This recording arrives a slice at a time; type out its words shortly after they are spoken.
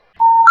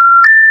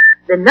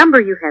The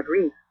number you have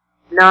reached,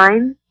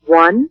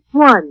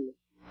 911,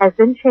 has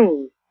been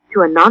changed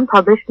to a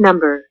non-published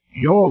number.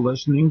 You're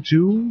listening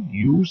to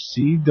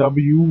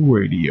UCW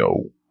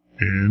Radio.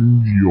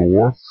 In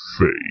your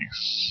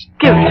face.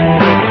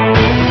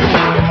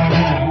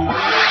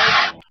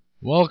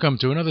 Welcome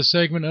to another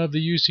segment of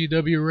the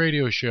UCW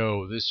Radio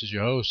Show. This is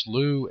your host,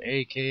 Lou,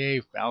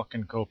 a.k.a.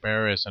 Falcon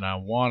Coparis, and I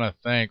want to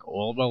thank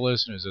all of our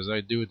listeners, as I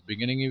do at the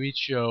beginning of each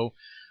show,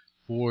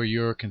 for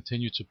your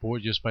continued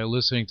support just by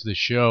listening to the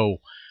show.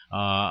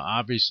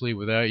 Obviously,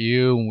 without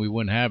you, we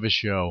wouldn't have a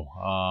show.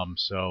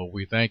 So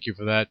we thank you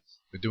for that.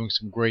 We're doing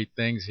some great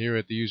things here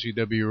at the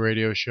UCW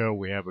Radio Show.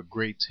 We have a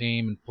great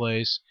team in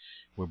place.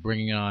 We're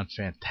bringing on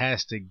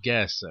fantastic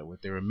guests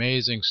with their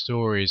amazing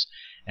stories,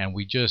 and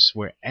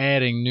we're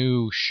adding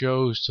new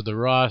shows to the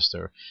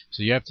roster.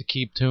 So you have to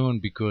keep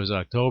tuned because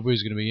October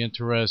is going to be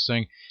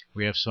interesting.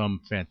 We have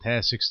some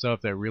fantastic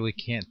stuff that I really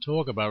can't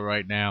talk about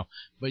right now,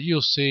 but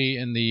you'll see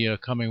in the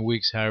coming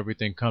weeks how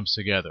everything comes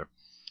together.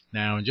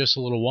 Now, in just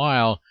a little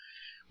while,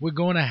 we're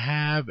going to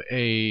have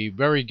a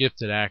very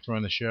gifted actor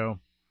on the show.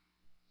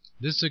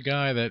 This is a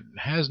guy that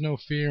has no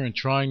fear in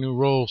trying new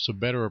roles to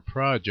better a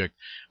project,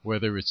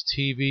 whether it's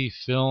TV,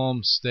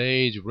 film,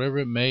 stage, whatever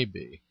it may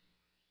be.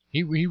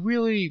 He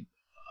really,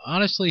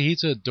 honestly,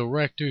 he's a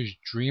director's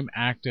dream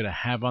actor to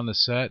have on the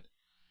set.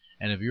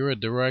 And if you're a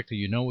director,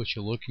 you know what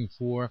you're looking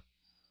for.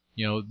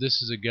 You know,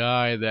 this is a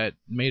guy that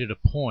made it a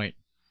point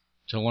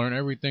to learn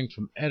everything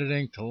from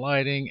editing to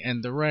lighting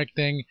and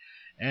directing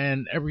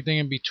and everything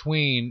in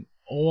between,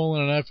 all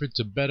in an effort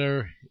to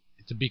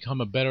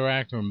become a better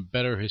actor and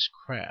better his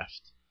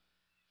craft.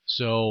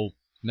 So,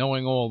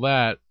 knowing all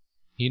that,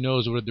 he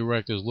knows what a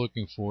director is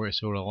looking for,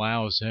 so it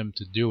allows him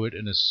to do it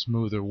in a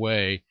smoother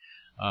way.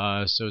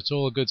 So it's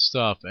all good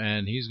stuff,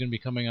 and he's going to be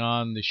coming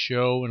on the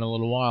show in a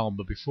little while.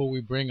 But before we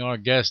bring our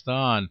guest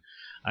on,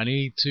 I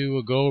need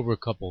to go over a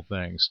couple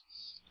things.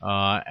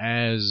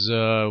 As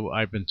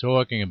I've been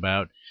talking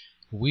about,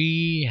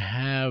 we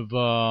have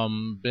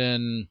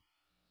been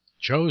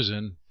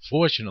chosen,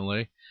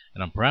 fortunately,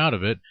 and I'm proud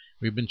of it.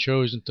 We've been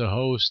chosen to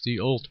host the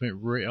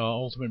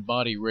Ultimate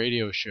Body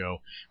Radio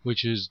Show,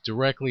 which is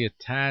directly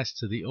attached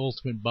to the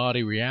Ultimate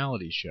Body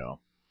reality show.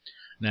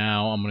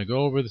 Now, I'm going to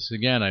go over this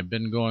again. I've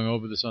been going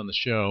over this on the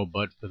show,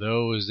 but for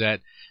those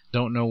that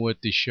don't know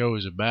what the show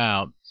is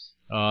about,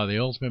 the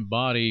Ultimate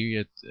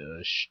Body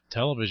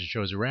television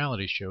show is a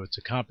reality show. It's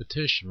a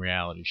competition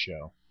reality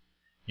show.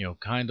 You know,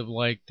 kind of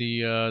like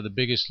the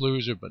Biggest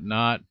Loser, but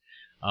not.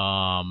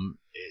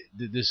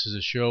 This is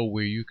a show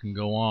where you can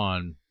go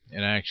on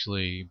and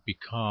actually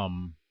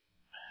become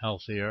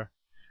healthier,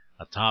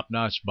 a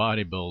top-notch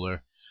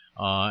bodybuilder,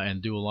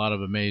 and do a lot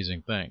of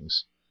amazing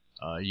things.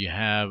 You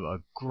have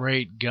a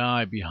great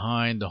guy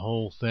behind the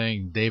whole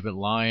thing, David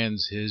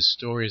Lyons. His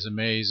story is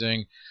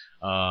amazing.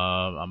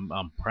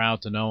 I'm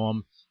proud to know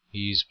him.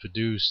 He's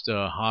produced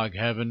Hog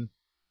Heaven,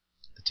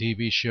 the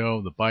TV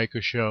show, the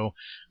biker show,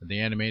 the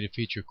animated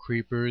feature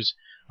Creepers.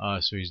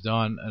 So he's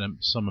done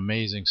some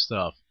amazing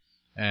stuff.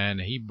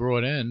 And he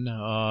brought in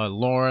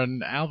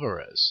Lauren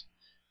Alvarez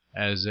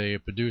as a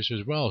producer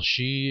as well.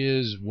 She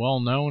is well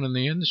known in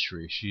the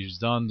industry. She's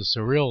done The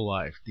Surreal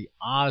Life, The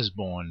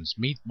Osbournes,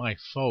 Meet My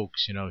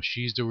Folks. You know,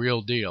 she's the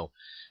real deal.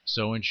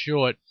 So in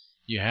short,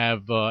 you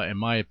have, in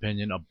my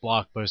opinion, a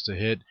blockbuster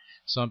hit,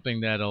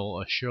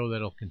 a show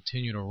that'll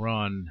continue to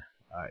run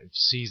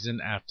season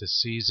after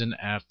season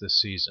after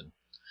season.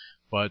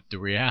 But the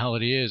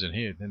reality is,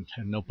 and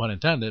no pun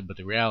intended, but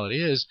the reality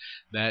is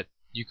that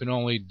you can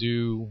only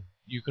do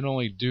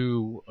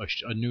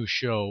a new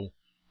show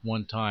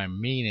one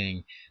time,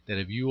 meaning that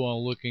if you are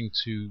looking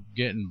to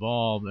get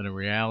involved in a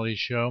reality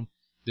show,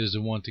 this is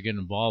the one to get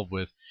involved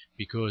with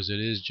because it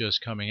is just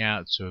coming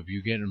out. So if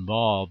you get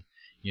involved,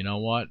 you know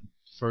what?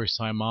 First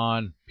time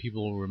on,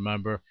 people will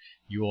remember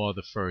you are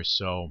the first.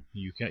 So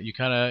you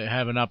kind of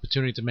have an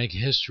opportunity to make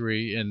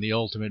history in the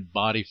Ultimate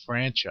Body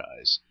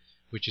franchise,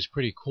 which is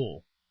pretty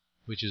cool.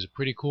 Which is a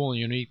pretty cool and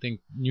unique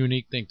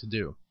thing to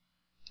do.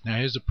 Now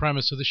here's the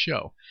premise of the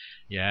show.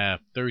 You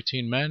have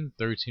 13 men,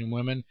 13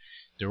 women.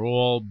 They're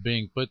all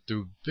being put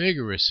through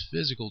vigorous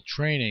physical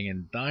training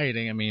and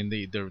dieting. I mean,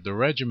 the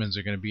regimens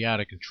are going to be out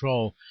of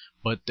control,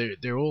 but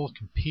they're all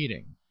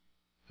competing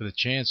for the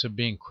chance of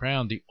being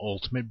crowned the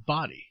Ultimate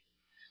Body.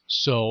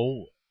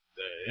 So,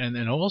 and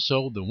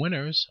also the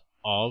winners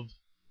of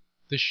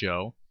the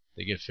show,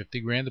 they get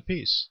 $50,000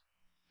 apiece.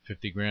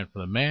 $50,000 for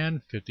the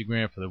man,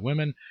 $50,000 for the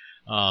women.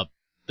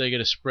 They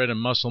get a spread in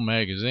Muscle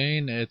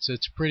magazine.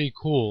 It's pretty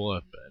cool.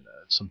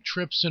 Some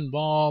trips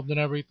involved and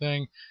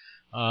everything.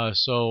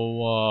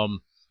 So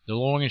the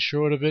long and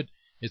short of it,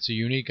 it's a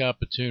unique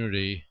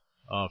opportunity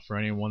for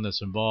anyone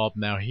that's involved.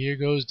 Now here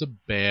goes the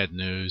bad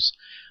news.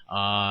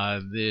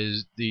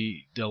 There's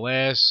the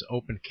last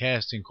open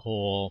casting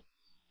call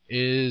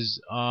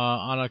is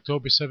on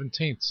October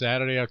 17th,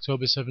 Saturday,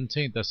 October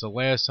 17th. That's the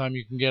last time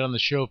you can get on the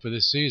show for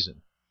this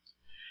season.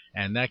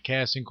 And that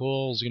casting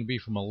call is going to be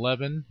from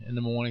 11 in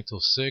the morning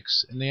till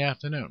 6 in the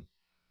afternoon.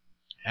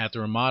 at the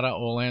Ramada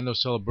Orlando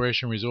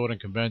Celebration Resort and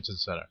Convention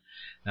Center.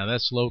 Now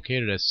that's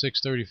located at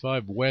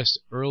 635 West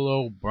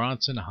Earlo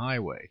Bronson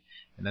Highway,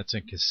 and that's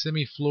in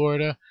Kissimmee,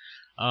 Florida.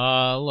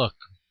 Look,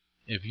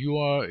 if you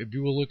were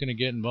looking to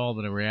get involved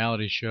in a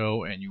reality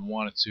show and you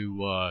wanted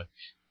to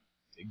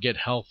get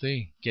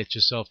healthy, get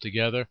yourself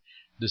together,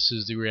 this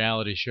is the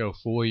reality show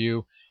for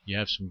you. You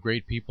have some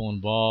great people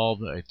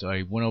involved.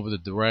 I went over the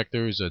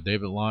directors,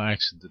 David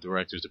Lyons, the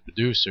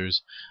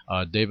producers,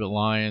 David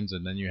Lyons,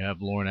 and then you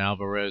have Lauren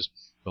Alvarez.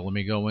 But let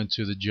me go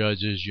into the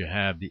judges. You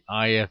have the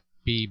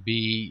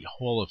IFBB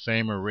Hall of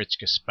Famer Rich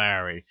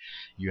Gaspari.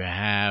 You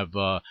have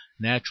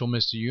Natural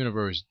Mr.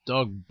 Universe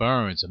Doug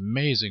Burns,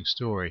 amazing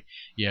story.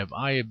 You have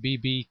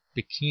IFBB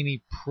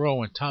Bikini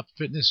Pro and Top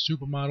Fitness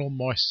Supermodel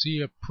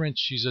Marcia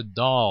Prince. She's a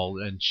doll,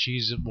 and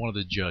she's one of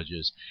the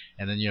judges.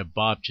 And then you have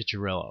Bob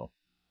Cicciarello.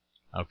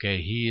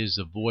 Okay, he is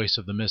the voice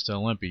of the Mr.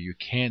 Olympia. You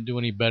can't do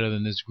any better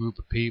than this group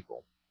of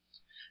people.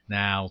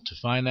 Now, to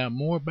find out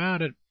more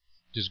about it,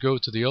 just go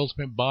to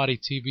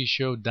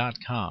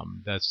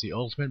theultimatebodytvshow.com. That's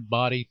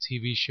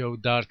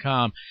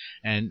theultimatebodytvshow.com.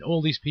 And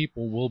all these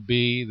people will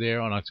be there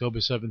on October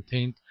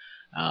 17th,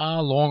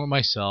 along with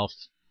myself.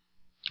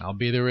 I'll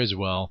be there as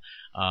well.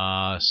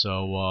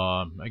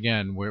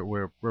 Again,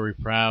 we're very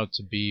proud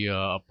to be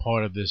a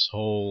part of this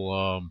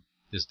whole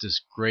this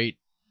great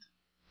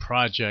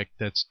project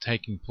that's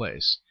taking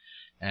place,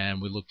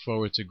 and we look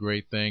forward to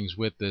great things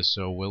with this.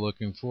 So we're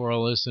looking for our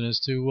listeners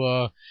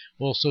to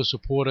also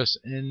support us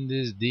in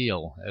this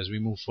deal as we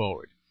move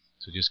forward.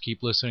 So just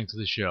keep listening to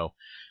the show.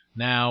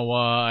 Now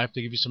I have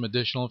to give you some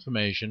additional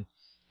information.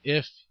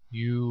 We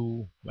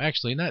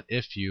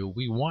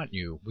want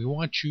you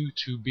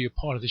to be a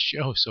part of the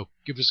show. So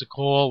give us a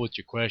call with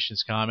your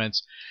questions,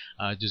 comments.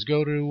 Just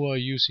go to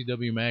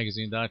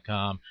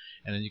ucwmagazine.com,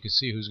 and then you can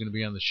see who's going to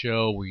be on the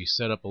show. We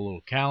set up a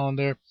little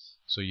calendar,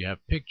 so you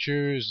have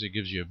pictures. It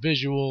gives you a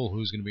visual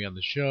who's going to be on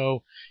the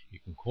show. You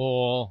can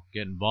call,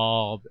 get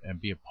involved,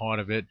 and be a part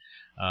of it.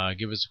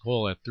 Give us a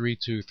call at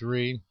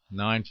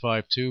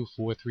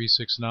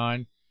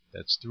 323-952-4369.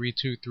 That's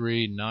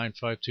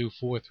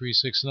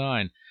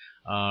 323-952-4369.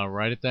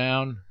 Write it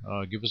down.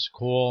 Give us a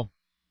call.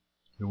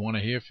 We want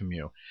to hear from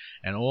you.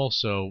 And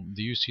also,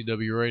 the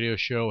UCW radio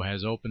show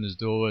has opened its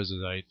doors,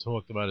 as I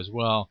talked about as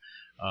well,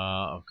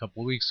 a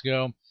couple of weeks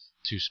ago,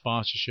 to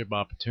sponsorship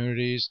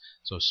opportunities.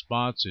 So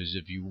sponsors,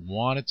 if you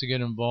wanted to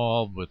get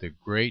involved with a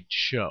great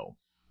show,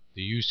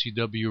 the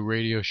UCW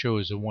radio show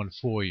is the one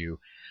for you.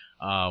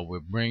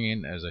 We're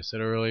bringing, as I said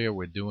earlier,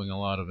 we're doing a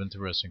lot of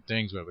interesting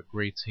things. We have a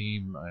great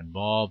team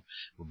involved.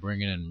 We're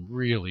bringing in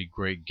really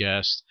great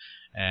guests.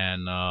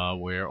 And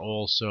we're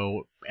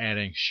also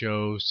adding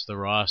shows to the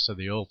roster.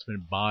 The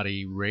Ultimate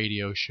Body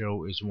radio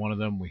show is one of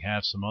them. We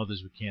have some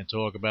others we can't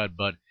talk about,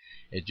 but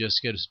it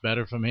just gets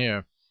better from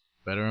here.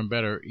 Better and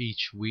better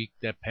each week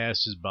that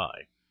passes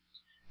by.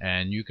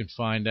 And you can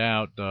find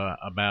out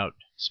about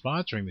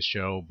sponsoring the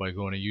show by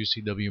going to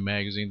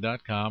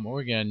ucwmagazine.com,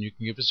 or again, you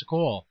can give us a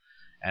call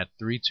at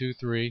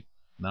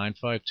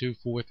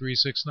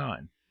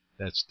 323-952-4369.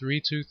 That's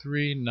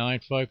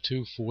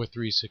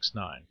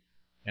 323-952-4369.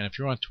 And if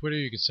you're on Twitter,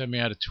 you can send me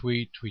out a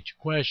tweet your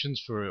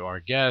questions for our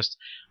guest.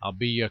 I'll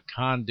be your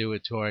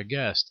conduit to our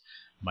guest.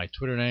 My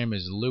Twitter name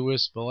is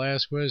Louis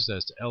Velazquez.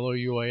 That's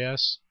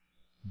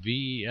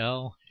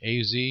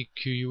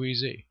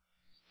LOUISVELAZQUEZ.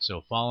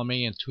 So follow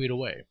me and tweet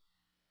away.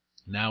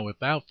 Now,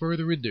 without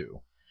further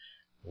ado,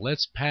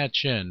 let's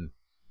patch in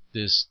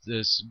this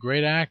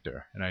great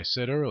actor. And I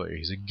said earlier,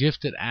 he's a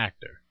gifted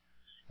actor.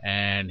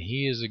 And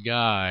he is a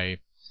guy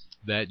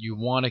that you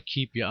want to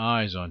keep your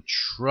eyes on.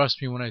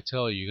 Trust me when I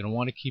tell you, you're going to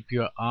want to keep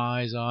your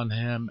eyes on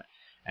him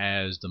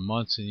as the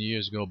months and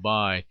years go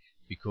by,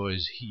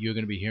 because you're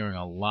going to be hearing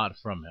a lot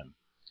from him.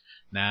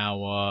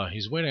 Now,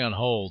 he's waiting on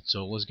hold,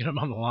 so let's get him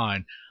on the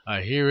line.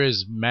 Here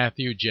is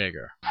Matthew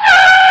Jaeger.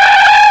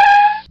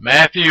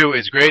 Matthew,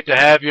 it's great to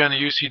have you on the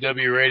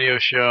UCW radio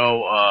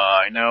show.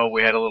 I know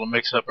we had a little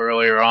mix-up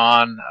earlier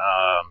on,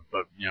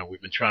 but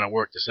we've been trying to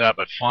work this out,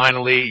 but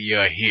finally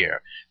you're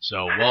here.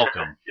 So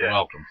welcome, yeah.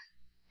 Welcome.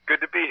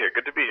 Good to be here.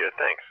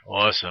 Thanks.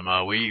 Awesome.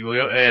 We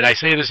and I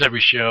say this every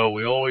show.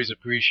 We always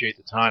appreciate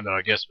the time that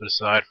our guests put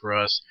aside for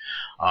us,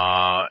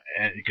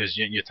 and because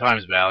your time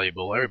is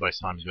valuable. Everybody's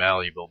time is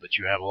valuable. But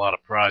you have a lot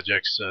of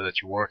projects that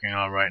you're working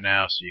on right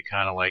now, so you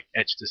kind of like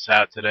etched this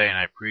out today, and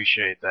I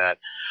appreciate that.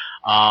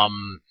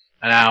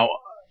 Now,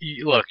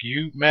 look,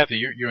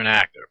 Matthew, you're an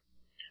actor.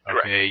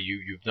 Okay,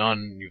 you've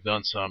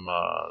done some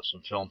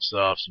film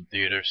stuff, some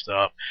theater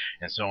stuff,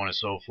 and so on and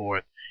so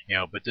forth.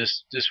 But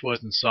this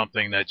wasn't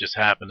something that just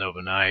happened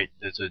overnight.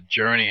 There's a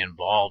journey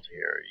involved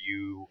here.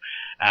 You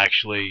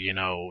actually, you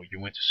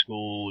went to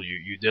school.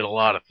 You did a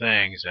lot of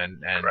things,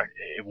 and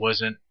it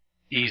wasn't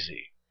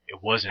easy.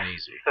 It wasn't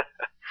easy.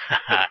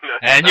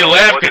 And you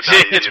laugh because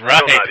it's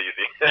right. It's still not easy.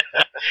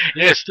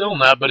 Yeah, it's still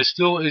not, but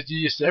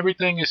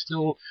everything is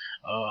still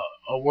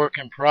a work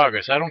in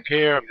progress. I don't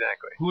care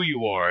who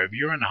you are. If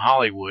you're in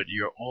Hollywood,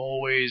 you're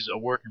always a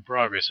work in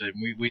progress. And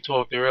we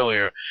talked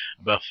earlier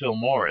about Phil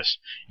Morris.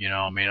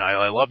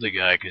 I love the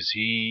guy because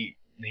he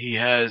he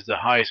has the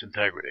highest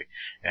integrity,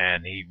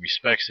 and he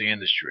respects the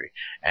industry,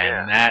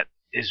 and that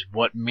is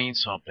what means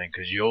something,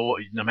 because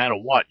no matter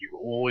what, you're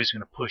always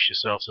going to push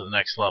yourself to the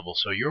next level.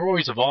 So you're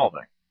always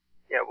evolving.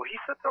 Yeah, well, he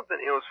said something.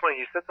 It was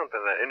funny. He said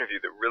something in that interview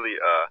that really,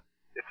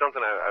 it's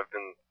something I've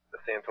been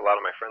saying to a lot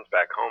of my friends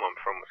back home. I'm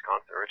from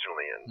Wisconsin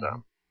originally,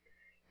 and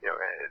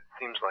it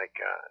seems like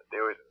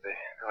they're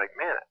like,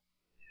 man,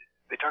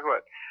 they talk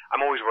about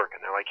I'm always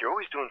working. They're like, you're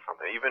always doing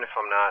something, even if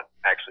I'm not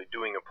actually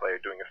doing a play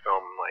or doing a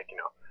film. I'm like,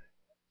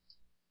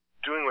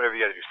 doing whatever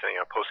you got to do, sending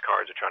out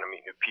postcards or trying to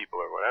meet new people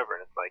or whatever.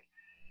 And it's like,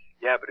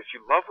 yeah, but if you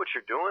love what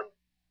you're doing,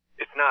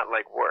 it's not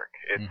like work.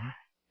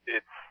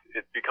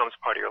 It becomes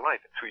part of your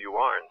life. It's who you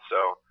are. And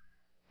so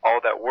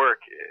all that work,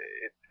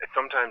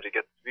 sometimes it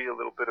gets to be a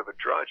little bit of a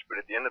drudge, but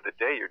at the end of the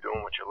day, you're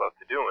doing what you love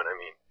to do. And I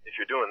mean, if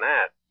you're doing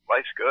that,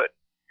 life's good.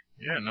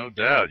 Yeah, no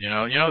doubt.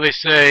 They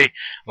say,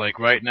 like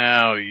right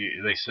now,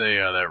 they say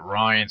that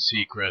Ryan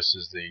Seacrest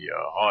is the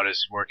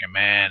hardest working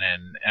man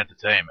in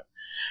entertainment.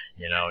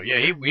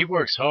 He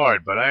works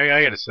hard, but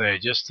I got to say,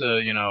 just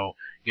to,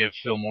 give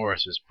Phil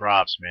Morris his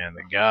props, man.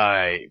 The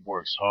guy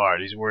works hard.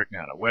 He's working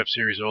on a web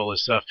series, all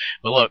this stuff.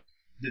 But look,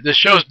 this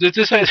show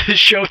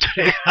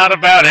today not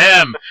about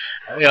him.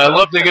 I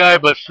love the guy,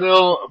 but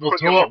Phil, we'll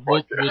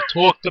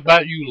talk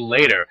about you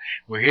later.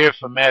 We're here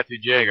for Matthew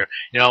Jaeger.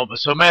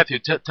 So Matthew,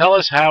 tell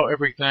us how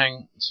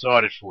everything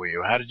started for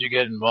you. How did you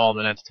get involved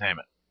in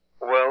entertainment?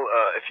 Well,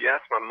 if you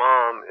ask my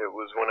mom, it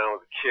was when I was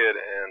a kid,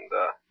 and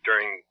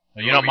during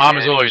Mom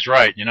is always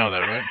right. You know that,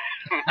 right?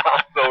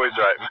 Mom's always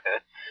right,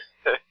 man.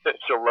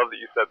 She'll love that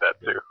you said that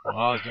too.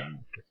 Well,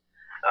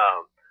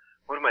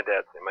 what did my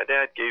dad say? My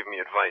dad gave me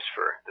advice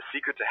for the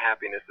secret to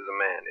happiness as a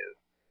man is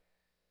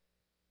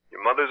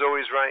your mother's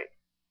always right,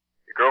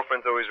 your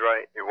girlfriend's always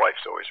right, your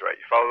wife's always right.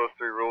 You follow those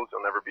 3 rules,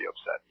 you'll never be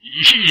upset.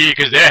 Yeah,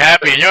 because they're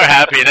happy and you're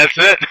happy, and that's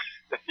it.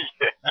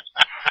 Yeah.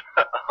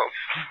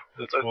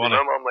 That's funny.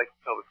 My mom likes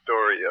to tell the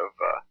story of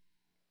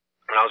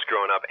when I was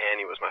growing up.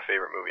 Annie was my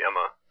favorite movie. I'm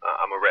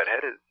a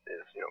redhead, as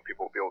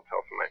people will be able to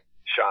tell from my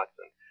shots,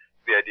 and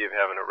the idea of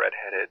having a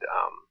redheaded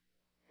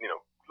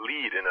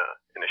lead in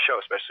a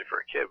show, especially for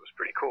a kid, was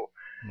pretty cool.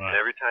 Right. And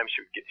every time she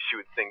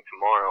would sing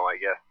Tomorrow,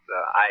 I guess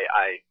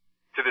I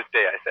to this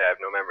day I say I have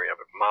no memory of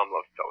it. But Mom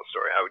loves to tell the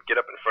story. I would get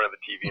up in front of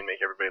the TV and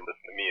make everybody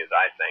listen to me as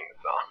I sang the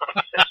song.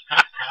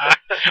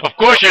 Of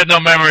course you had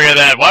no memory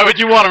of that. Why would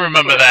you want to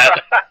remember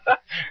that?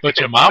 But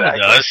your mama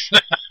does.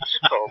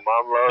 Oh,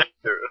 Mom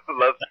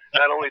loves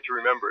not only to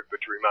remember it, but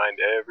to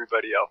remind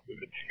everybody else of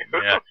it too.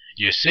 Yeah.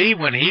 You see,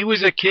 when he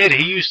was a kid,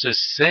 he used to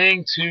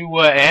sing to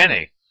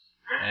Annie.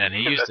 And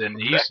he used to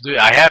do.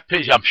 I have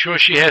pictures. I'm sure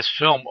she has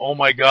film. Oh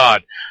my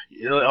God!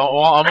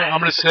 I'm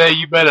going to say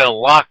you better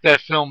lock that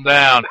film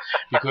down,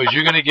 because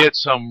you're going to get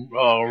some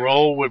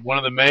role with one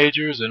of the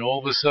majors, and all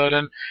of a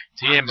sudden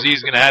TMZ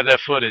is going to have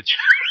that footage.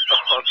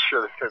 Oh, I'm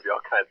sure there's going to be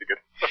all kinds of good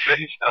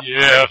footage.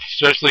 Yeah,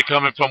 especially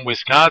coming from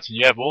Wisconsin,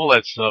 you have all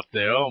that stuff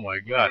there. Oh my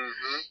God!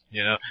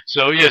 Mm-hmm.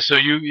 So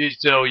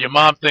your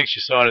mom thinks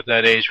you saw it at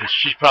that age, which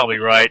she's probably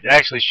right.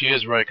 Actually, she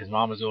is right, because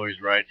Mom is always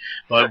right.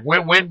 But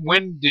when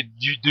do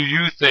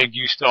you think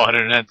you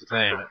started in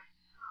entertainment?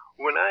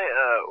 When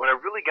I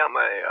really got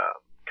my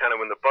kind of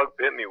when the bug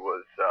bit me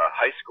was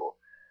high school.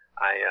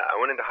 I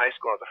went into high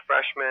school as a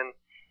freshman,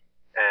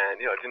 and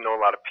I didn't know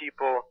a lot of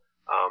people.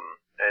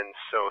 And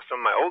so some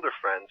of my older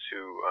friends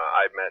who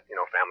I'd met,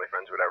 family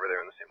friends, whatever, they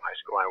were in the same high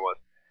school I was.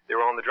 They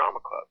were all in the drama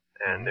club,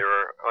 and they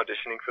were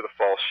auditioning for the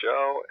fall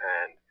show,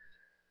 and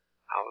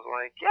I was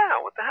like,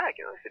 yeah, what the heck?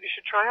 They said, you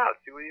should try out,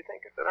 see what you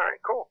think. I said, all right,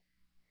 cool.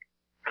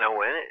 And I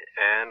went,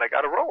 and I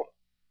got a role.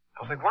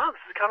 I was like, wow, this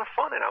is kind of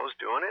fun, and I was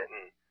doing it,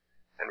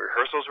 and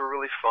rehearsals were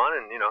really fun,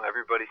 and,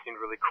 everybody seemed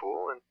really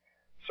cool, and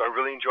so I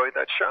really enjoyed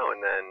that show,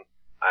 and then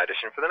I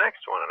auditioned for the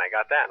next one, and I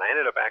got that, and I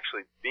ended up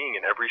actually being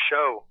in every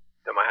show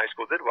that my high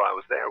school did while I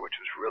was there, which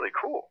was really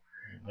cool.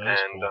 Cool.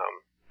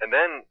 And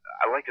then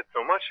I liked it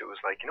so much, it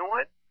was like, you know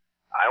what?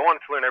 I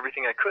wanted to learn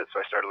everything I could, so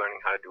I started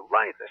learning how to do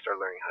lights, I started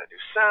learning how to do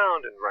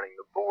sound and running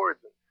the boards.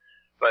 And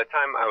by the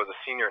time I was a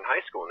senior in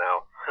high school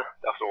now,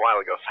 that was a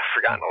while ago, so I've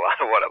forgotten a lot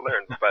of what I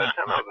learned. But by the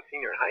time I was a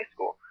senior in high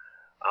school,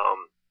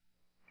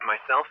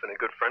 myself and a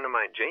good friend of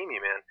mine, Jamie,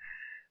 man,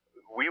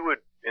 we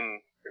would,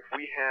 if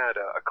we had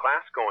a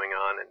class going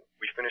on and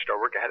we finished our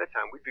work ahead of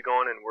time, we'd be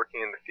going and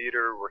working in the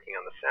theater, working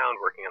on the sound,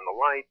 working on the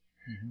lights.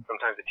 Mm-hmm.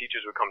 Sometimes the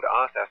teachers would come to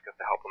us, ask us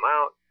to help them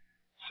out.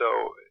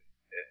 So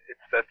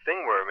it's that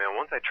thing where, man,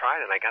 once I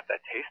tried it and I got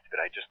that taste of it,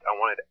 I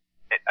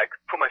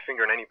could put my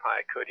finger in any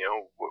pie I could,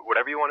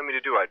 whatever you wanted me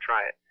to do, I'd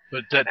try it.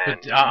 But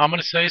I'm going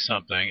to say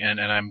something,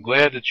 and I'm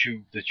glad that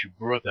you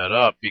brought that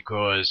up,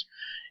 because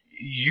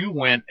you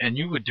went and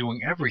you were doing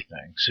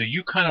everything. So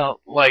you kind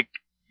of like,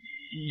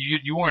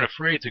 you weren't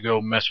afraid to go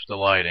mess with the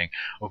lighting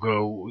or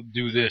go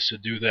do this or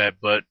do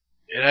that, but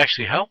it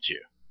actually helped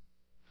you.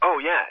 Oh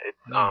yeah, it's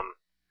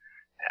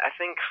I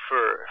think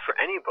for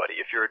anybody,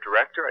 if you're a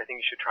director, I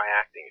think you should try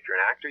acting. If you're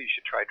an actor, you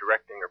should try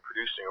directing or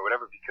producing or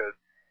whatever, because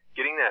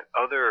getting that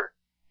other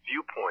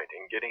viewpoint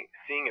and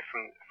seeing it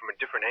from a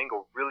different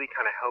angle really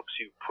kind of helps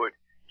you put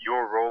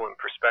your role and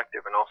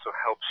perspective, and also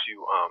helps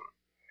you.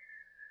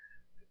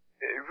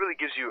 It really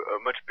gives you a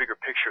much bigger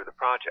picture of the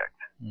project.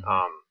 Mm-hmm.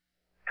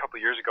 A couple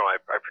of years ago, I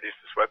produced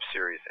this web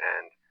series,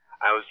 and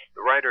I was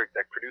the writer,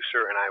 exec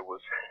producer, and I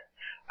was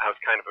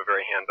kind of a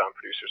very hands-on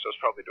producer, so I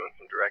was probably doing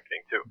some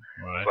directing too.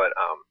 Right. But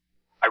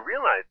I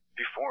realized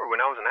before, when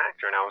I was an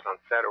actor and I was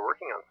on set or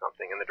working on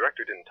something, and the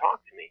director didn't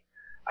talk to me,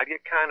 I'd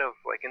get kind of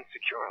like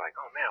insecure, like,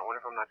 oh man, I wonder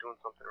if I'm not doing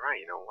something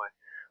right. You know,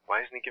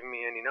 why isn't he giving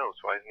me any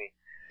notes? Why isn't he?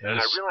 And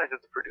I realized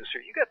as a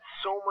producer, you got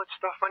so much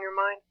stuff on your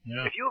mind.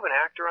 Yeah. If you have an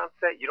actor on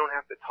set you don't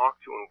have to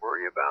talk to and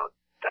worry about,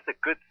 that's a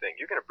good thing.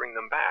 You're going to bring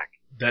them back.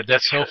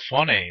 That's so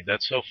funny.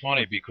 That's so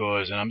funny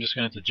because, and I'm just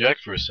going to interject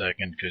for a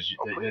second because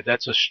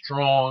that's a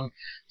strong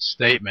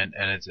statement,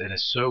 and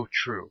it's so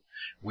true.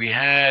 We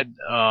had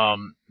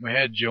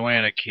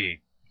Joanna Key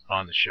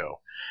on the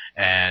show,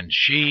 and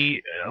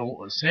she,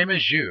 same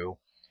as you,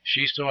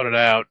 she started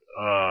out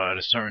at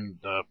a certain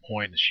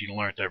point that she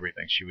learned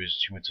everything. She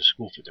went to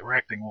school for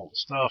directing, all the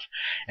stuff,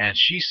 and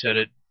she said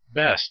it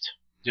best.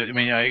 I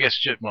mean, I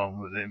guess,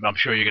 well, I'm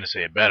sure you're going to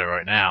say it better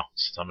right now.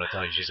 So I'm going to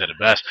tell you she said it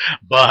best,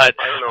 but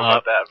I don't know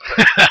about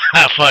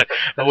that.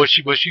 but what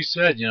she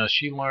said, you know,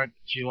 she learned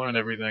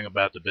everything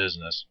about the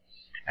business,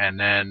 and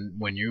then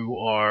when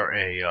you're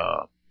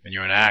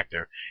an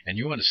actor and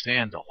you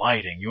understand the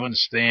lighting, you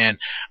understand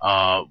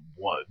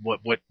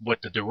what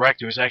the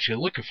director is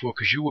actually looking for,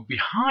 because you were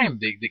behind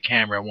the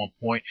camera at one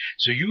point,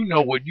 so you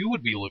know what you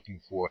would be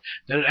looking for.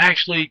 That it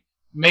actually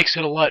makes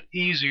it a lot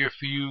easier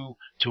for you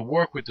to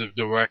work with the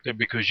director,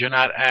 because you're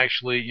not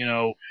actually, you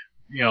know,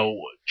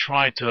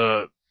 trying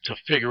to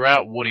figure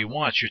out what he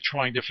wants. You're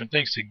trying different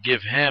things to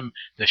give him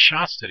the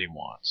shots that he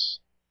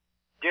wants.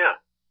 Yeah,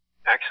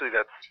 actually,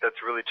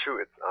 that's really true.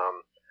 It's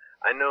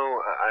I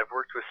know I've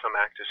worked with some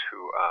actors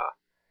who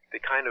they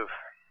kind of.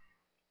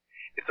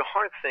 It's a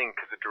hard thing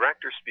because the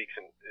director speaks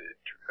and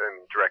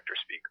director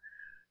speak.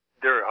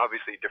 There are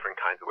obviously different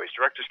kinds of ways.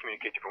 Directors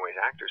communicate different ways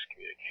actors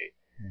communicate.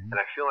 Mm-hmm. And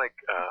I feel like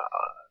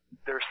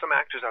there are some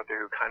actors out there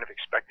who kind of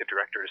expect the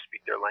director to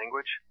speak their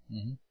language.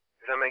 Mm-hmm.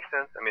 Does that make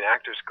sense? I mean,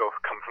 actors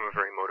come from a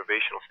very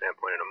motivational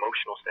standpoint, an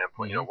emotional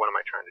standpoint. Mm-hmm. You know, what am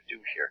I trying to do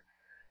here?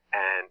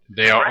 And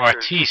they are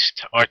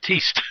artiste.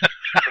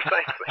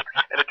 Precisely.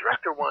 And a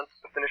director wants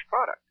the finished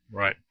product.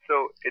 Right.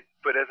 So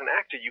but as an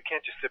actor, you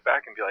can't just sit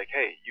back and be like,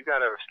 hey, you got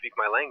to speak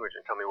my language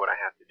and tell me what I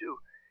have to do.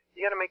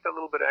 You got to make that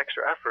little bit of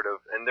extra effort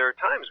and there are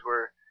times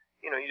where,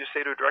 you know, you just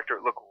say to a director,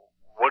 look,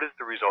 what is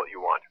the result you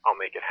want? I'll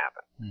make it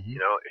happen. Mm-hmm.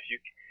 You know, if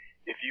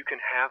you can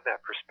have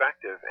that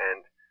perspective,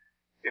 and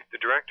if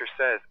the director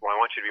says, well, I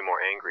want you to be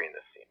more angry in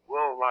this scene.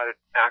 Well, a lot of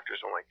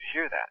actors don't like to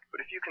hear that. But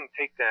if you can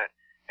take that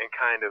and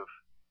kind of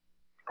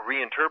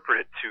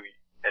reinterpret it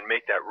and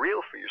make that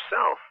real for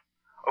yourself,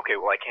 okay,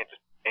 well, I can't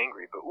just be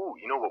angry, but ooh,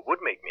 you know what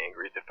would make me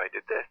angry is if I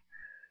did this.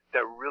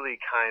 That really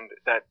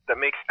that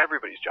makes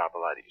everybody's job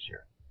a lot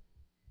easier.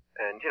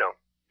 And, you know,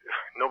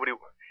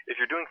 if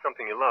you're doing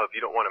something you love,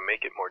 you don't want to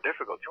make it more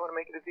difficult. You want to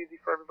make it as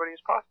easy for everybody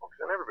as possible, because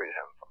then everybody's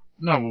having fun.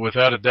 No,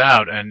 without a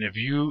doubt. And if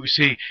you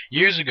see,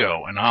 years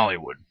ago in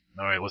Hollywood,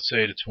 all right, let's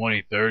say the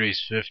 20s,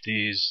 30s,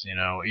 50s, you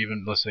know,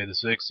 even let's say the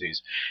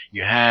 60s,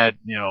 you had,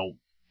 you know,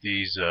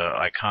 these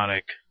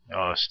iconic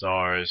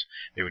stars.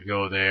 They would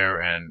go there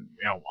and,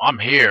 you know, I'm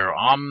here,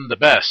 I'm the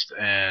best,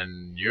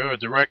 and you're a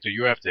director,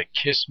 you have to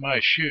kiss my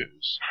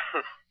shoes.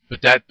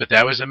 But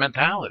that was the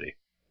mentality.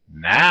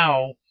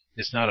 Now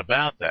it's not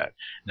about that.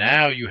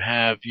 Now you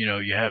have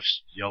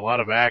a lot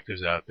of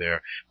actors out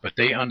there, but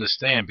they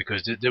understand,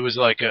 because there was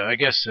like I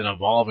guess an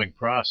evolving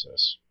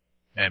process,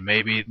 and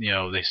maybe, you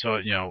know, they saw,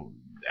 you know,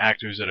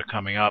 actors that are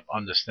coming up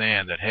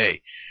understand that,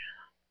 hey,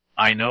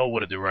 I know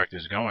what a director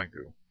is going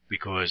through,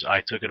 because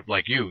I took it,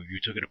 like you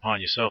took it upon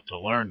yourself to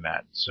learn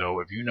that. So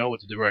if you know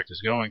what the director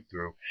is going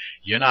through,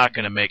 you're not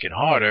going to make it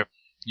harder,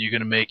 you're going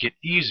to make it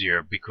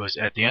easier, because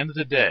at the end of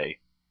the day,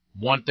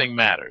 one thing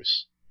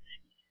matters,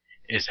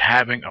 is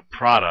having a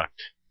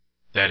product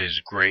that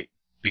is great,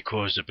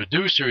 because the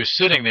producer is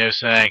sitting there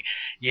saying,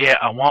 yeah,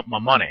 I want my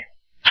money.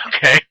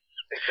 Okay?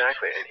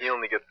 Exactly, and he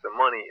only gets the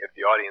money if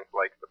the audience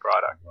likes the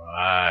product.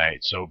 Right.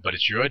 So, but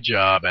it's your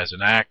job as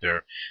an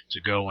actor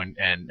to go and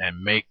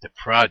make the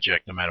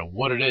project, no matter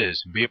what it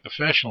is, and be a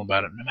professional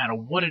about it, no matter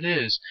what it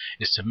is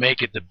to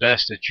make it the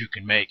best that you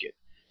can make it.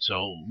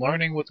 So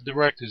learning what the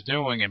director's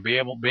doing and being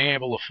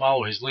able to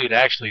follow his lead,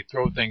 actually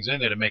throw things in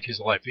there to make his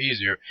life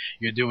easier,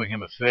 you're doing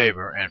him a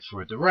favor. And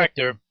for a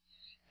director,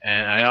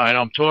 and I know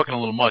I'm talking a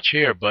little much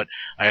here, but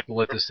I have to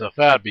let this stuff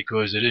out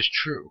because it is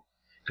true.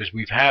 Because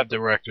we've had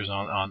directors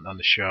on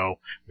the show,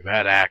 we've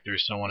had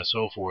actors, so on and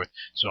so forth.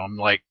 So I'm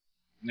like,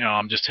 you know,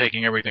 I'm just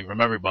taking everything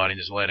from everybody and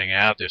just letting it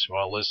out there so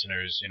our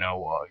listeners, you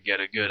know, get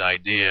a good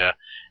idea.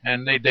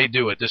 And they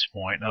do at this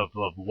point of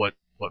what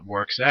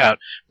works out.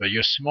 But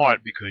you're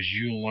smart because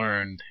you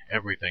learned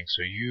everything.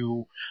 So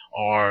you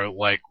are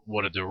like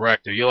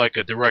you're like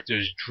a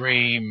director's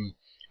dream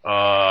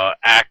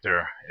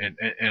actor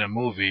in a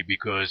movie,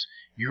 because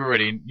you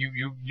already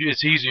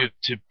it's easier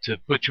to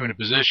put you in a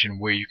position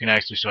where you can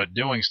actually start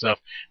doing stuff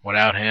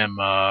without him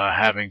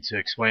having to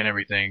explain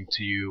everything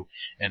to you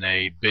in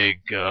a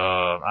big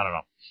I don't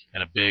know,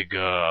 in a big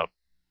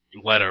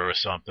letter or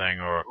something.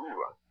 Or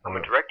Ooh, I'm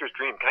a director's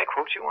dream. Can I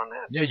quote you on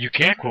that? yeah, you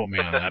can't quote me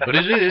on that, but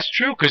it is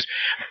true, because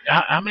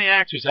how many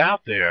actors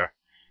out there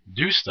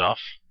do stuff,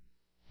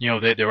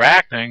 they're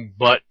acting,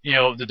 but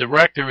the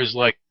director is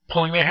like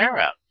pulling their hair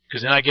out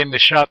because they're not getting the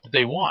shot that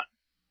they want.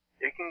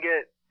 It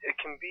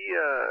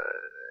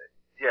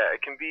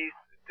can be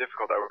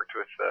difficult. I worked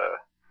with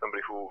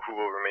somebody who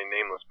will remain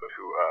nameless, but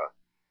who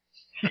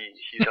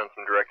he's done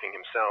some directing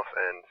himself,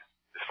 and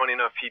it's funny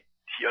enough, he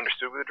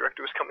understood where the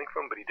director was coming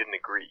from, but he didn't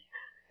agree.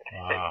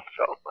 And he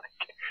felt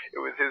like it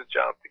was his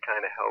job to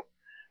kind of help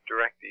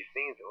direct these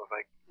scenes. It was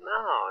like,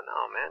 no,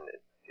 man.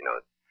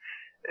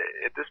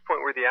 At this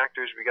point, we're the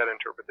actors. We got to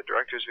interpret the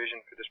director's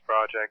vision for this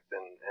project,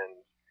 and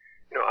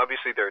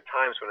obviously there are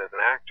times when, as an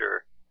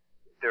actor,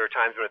 there are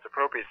times when it's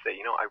appropriate to say,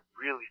 I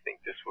really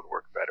think this would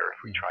work better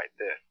if we tried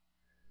this.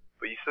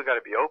 But you still got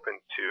to be open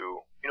to,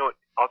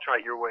 I'll try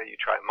it your way, you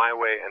try it my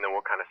way, and then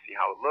we'll kind of see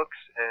how it looks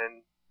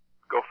and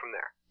go from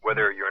there.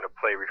 Whether you're in a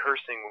play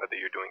rehearsing, whether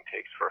you're doing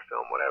takes for a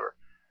film, whatever.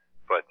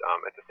 But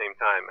at the same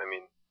time, I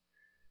mean,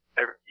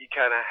 you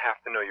kind of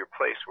have to know your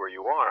place where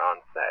you are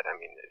on set. I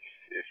mean,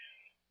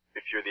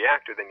 if you're the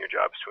actor, then your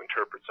job is to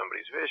interpret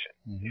somebody's vision.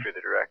 Mm-hmm. If you're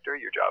the director,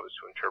 your job is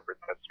to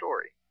interpret that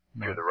story.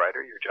 If you're the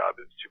writer, your job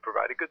is to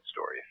provide a good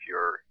story. If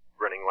you're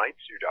running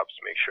lights, your job is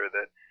to make sure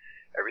that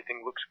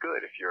everything looks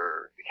good. If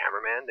you're the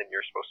cameraman, then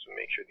you're supposed to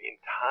make sure the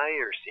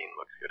entire scene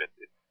looks good.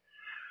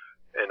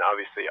 And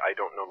obviously, I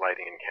don't know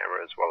lighting and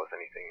camera as well as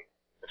anything,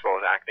 as well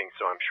as acting,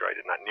 so I'm sure I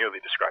did not nearly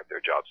describe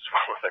their jobs as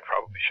well as I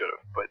probably should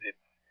have. But it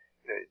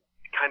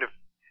kind of,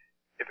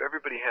 if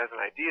everybody has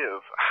an idea of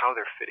how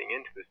they're fitting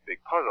into this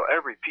big puzzle,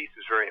 every piece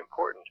is very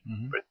important.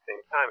 Mm-hmm. But at the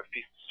same time, if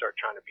pieces start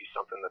trying to be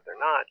something that they're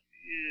not,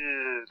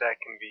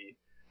 that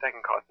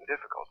can cause some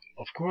difficulty.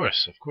 Of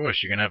course,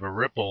 you can have a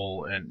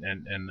ripple in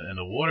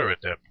the water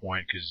at that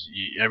point, because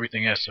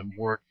everything has to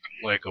work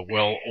like a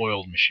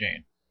well-oiled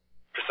machine.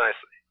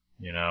 Precisely.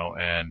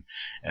 And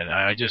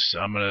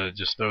I'm gonna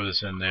just throw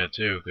this in there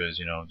too, because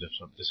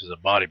this is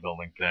a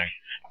bodybuilding thing.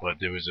 But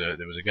there was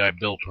a guy,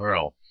 Bill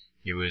Pearl.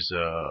 He was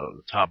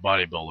a top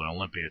bodybuilder, an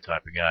Olympia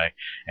type of guy,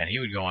 and he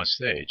would go on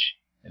stage.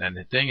 And then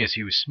the thing is,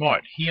 he was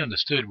smart. He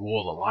understood where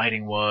all the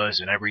lighting was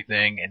and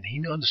everything, and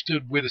he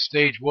understood where the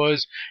stage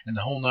was and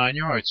the whole 9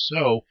 yards.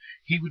 So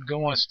he would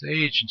go on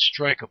stage and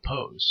strike a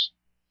pose.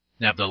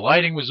 Now, if the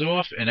lighting was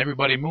off and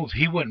everybody moved,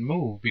 he wouldn't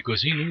move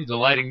because he knew the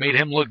lighting made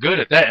him look good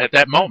at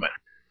that moment.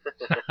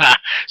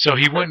 So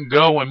he wouldn't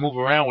go and move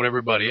around with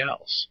everybody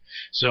else.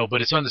 So,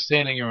 but it's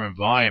understanding your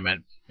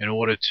environment in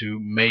order to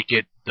make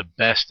it the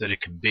best that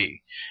it can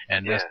be.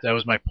 And that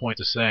was my point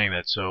of saying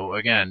that. So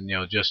again,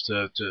 just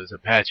to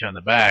pat you on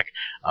the back,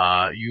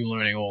 you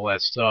learning all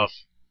that stuff,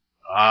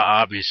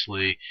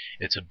 obviously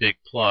it's a big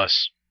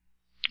plus.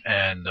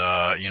 And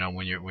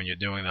when you're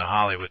doing the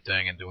Hollywood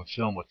thing and doing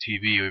film or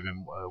TV or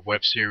even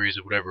web series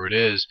or whatever it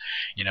is,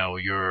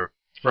 you're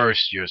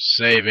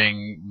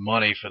saving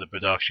money for the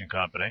production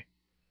company.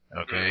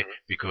 Okay,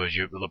 because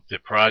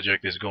the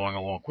project is going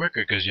along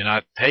quicker because you're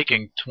not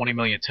taking 20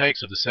 million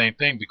takes of the same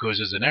thing because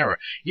there's an error.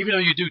 Even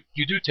though you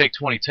do take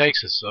 20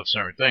 takes of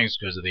certain things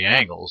because of the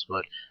angles,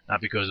 but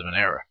not because of an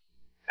error.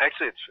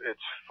 Actually,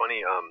 it's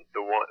funny.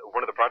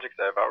 One of the projects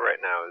I have out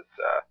right now is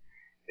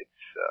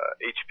it's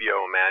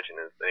HBO Imagine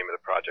is the name of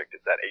the project.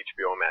 It's at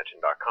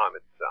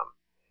hboimagine.com.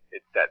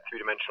 It's that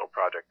three-dimensional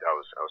project I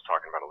was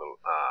talking about a little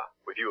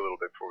with you a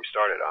little bit before we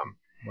started.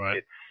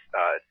 Right. It's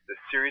this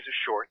series of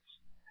shorts.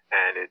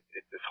 And it's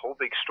this whole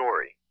big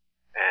story,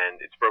 and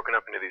it's broken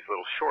up into these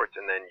little shorts,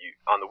 and then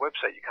on the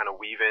website you kind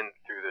of weave in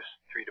through this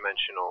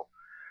three-dimensional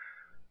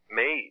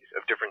maze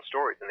of different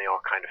stories, and they all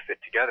kind of fit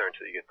together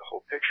until you get the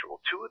whole picture. Well,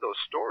 two of those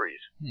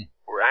stories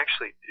were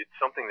actually, it's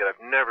something that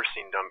I've never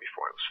seen done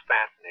before. It was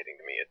fascinating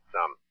to me. It's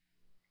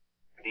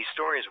these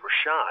stories were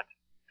shot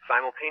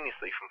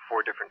simultaneously from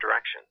 4 different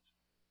directions.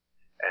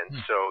 And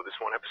so this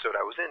one episode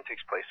I was in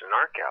takes place in an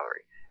art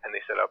gallery, and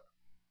they set up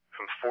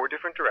from 4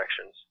 different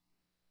directions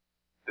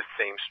the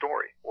same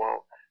story.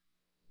 Well,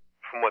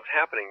 from what's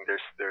happening,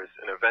 there's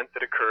an event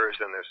that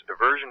occurs, and there's a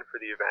diversion for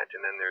the event,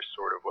 and then there's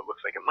sort of what looks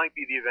like it might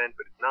be the event,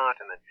 but it's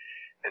not,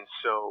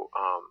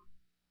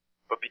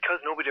 but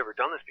because nobody'd ever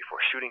done this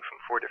before, shooting from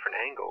 4 different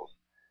angles,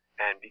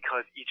 and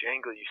because each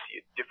angle you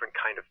see a different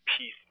kind of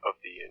piece of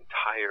the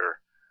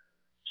entire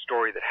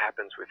story that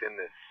happens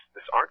within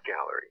this art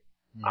gallery,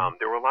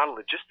 there were a lot of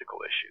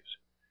logistical issues,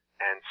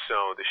 and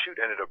so the shoot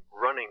ended up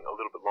running a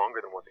little bit longer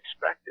than was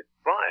expected,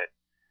 but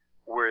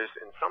whereas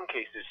in some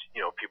cases,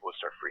 people would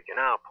start freaking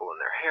out, pulling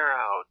their hair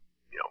out,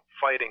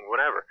 fighting,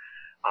 whatever.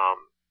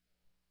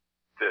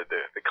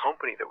 The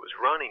company that was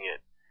running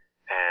it,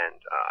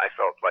 and I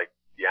felt like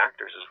the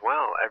actors as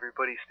well,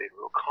 everybody stayed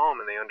real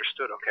calm, and they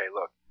understood, okay,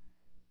 look,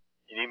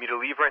 you need me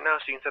to leave right now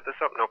so you can set this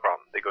up? No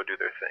problem. They go do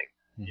their thing.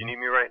 You need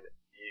me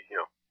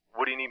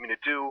what do you need me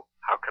to do?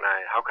 How can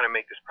I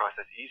make this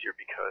process easier?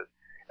 Because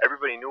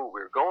everybody knew what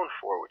we were going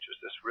for, which was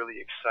this really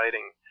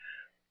exciting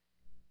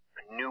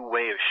new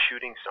way of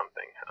shooting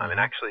something. I mean,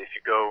 actually, if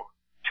you go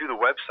to the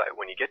website,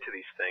 when you get to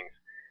these things,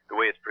 the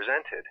way it's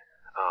presented,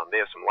 they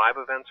have some live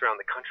events around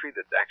the country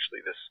that's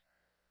actually this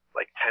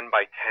like 10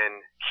 by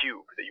 10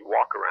 cube that you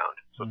walk around.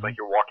 So it's like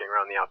you're walking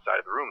around the outside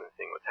of the room and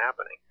seeing what's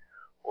happening.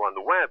 Or on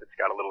the web, it's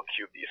got a little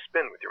cube that you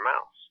spin with your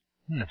mouse.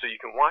 And so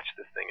you can watch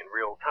this thing in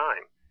real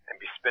time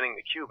and be spinning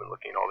the cube and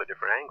looking at all the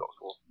different angles.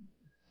 Well,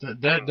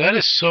 that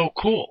is so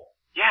cool.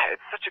 Yeah,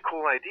 it's such a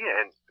cool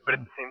idea. But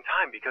at the same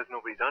time, because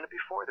nobody's done it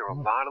before, there were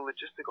a lot of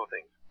logistical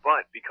things.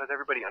 But because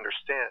everybody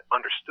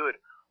understood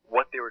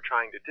what they were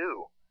trying to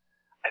do,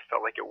 I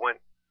felt like it went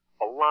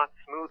a lot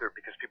smoother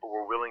because people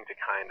were willing to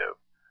kind of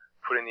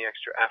put in the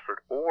extra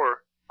effort,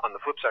 or on the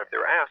flip side, if they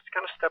were asked,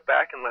 kind of step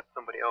back and let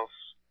somebody else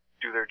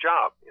do their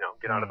job,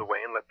 get out of the way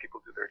and let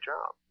people do their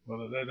job.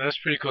 Well, that's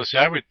pretty cool. See,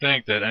 I would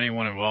think that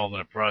anyone involved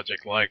in a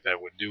project like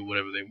that would do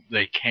whatever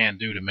they can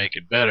do to make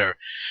it better,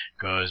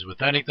 because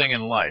with anything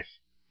in life,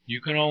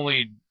 you can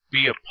only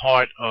be a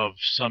part of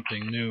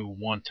something new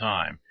one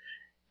time.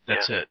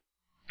 That's it.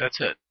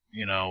 Whether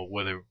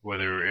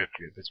if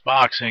it's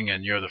boxing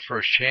and you're the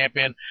first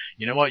champion,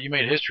 you know what? You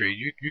made history.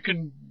 You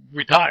can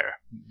retire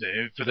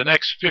for the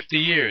next 50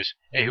 years.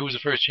 Hey, who was the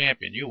first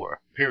champion? You were.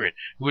 Period.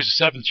 Who was the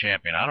seventh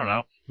champion? I don't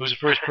know. Who was the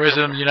first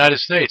president of the United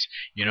States?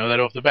 You know that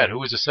off the bat. Who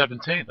was the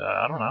 17th?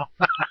 I don't know.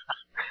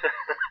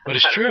 But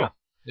it's true.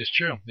 It's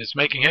true. It's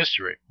making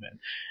history, man.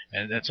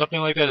 And something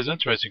like that is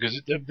interesting because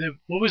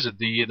what was it?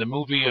 The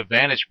movie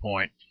Vantage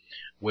Point,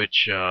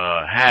 which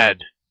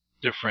had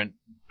different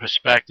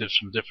perspectives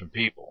from different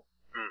people.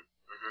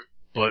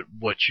 But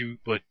what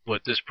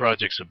this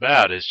project's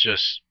about is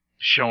just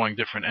showing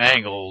different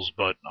angles,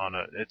 but on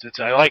I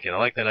like it. I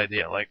like that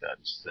idea. I like that.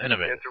 It's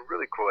innovative. Yeah, it's a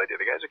really cool idea.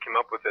 The guys who came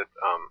up with it,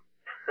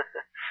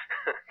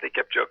 they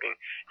kept joking.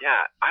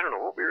 Yeah, I don't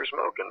know what we were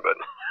smoking,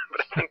 but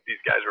I think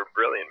these guys were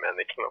brilliant, man.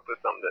 They came up with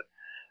something that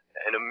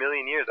in a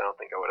million years I don't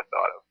think I would have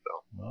thought of.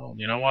 So. Well,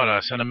 you know what? I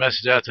sent a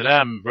message out to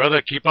them,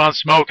 brother. Keep on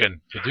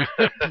smoking.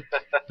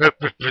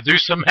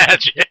 Produce some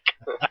magic.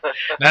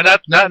 Now,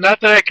 not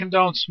that I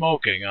condone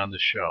smoking on the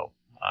show.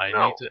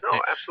 No,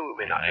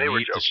 absolutely not. They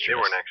were joking. They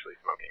weren't actually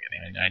smoking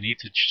anything. I need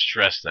to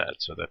stress that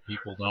so that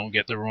people don't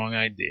get the wrong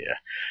idea.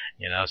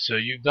 So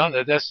you've done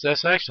that. That's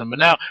excellent. But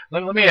now,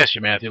 let me ask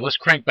you, Matthew. Let's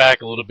crank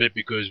back a little bit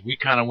because we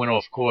kind of went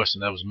off course,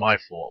 and that was my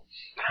fault.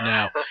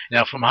 Now,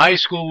 from high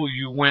school,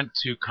 you went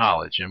to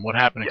college, and what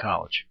happened in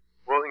college?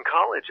 Well, in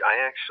college, I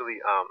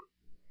actually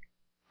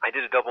I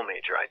did a double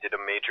major. I did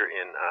a major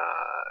in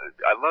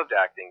I loved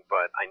acting,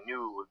 but I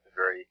knew it was a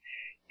very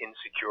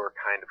insecure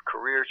kind of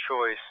career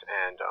choice,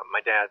 and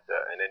my dad's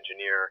an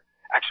engineer,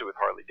 actually with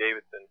Harley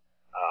Davidson.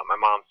 My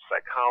mom's a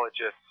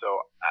psychologist,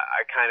 so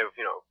I kind of,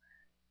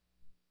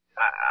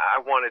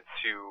 I wanted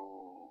to,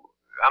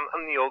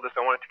 I'm the oldest,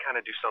 I wanted to kind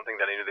of do something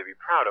that I knew they'd be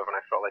proud of, and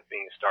I felt like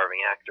being a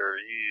starving actor,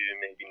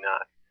 maybe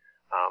not.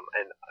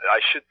 And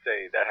I should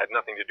say that had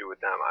nothing to do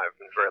with them. I've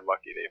been very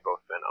lucky. They've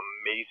both been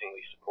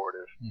amazingly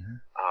supportive.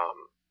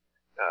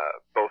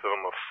 Both of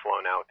them have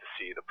flown out to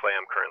see the play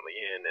I'm currently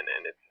in,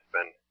 and it's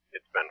been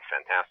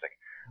fantastic.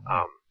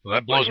 Well,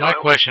 that blows my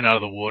question out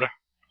of the water.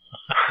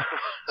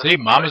 See,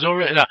 Mama's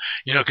already,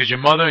 because your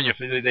mother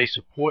and they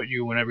support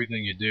you in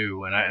everything you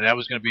do, and that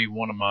was going to be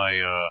one of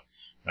my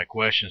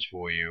questions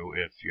for you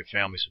if your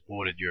family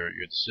supported your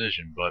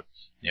decision. But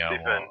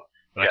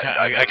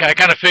I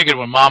kind of figured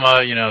when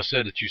Mama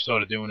said that you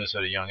started doing this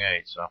at a young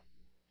age. So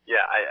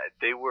yeah,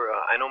 they were.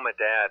 I know my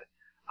dad.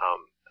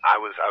 I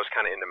was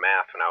kind of into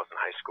math when I was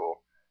in high school.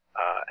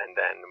 And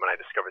then when I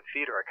discovered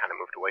theater, I kind of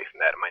moved away from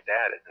that. And my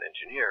dad, as an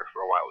engineer, for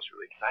a while was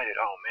really excited.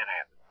 Oh man, I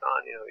have a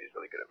son. He's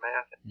really good at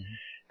math.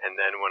 And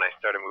then when I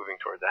started moving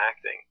towards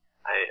acting,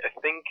 I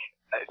think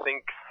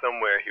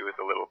somewhere he was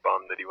a little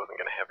bummed that he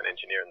wasn't going to have an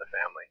engineer in the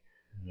family.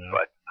 Yeah.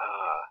 But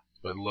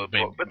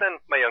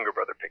then my younger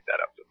brother picked that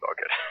up, so it's all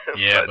good.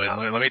 Yeah, but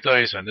let me tell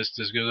you something. This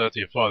goes out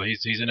to your father.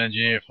 He's an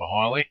engineer for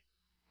Harley.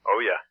 Oh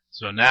yeah.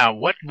 So now,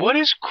 what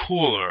is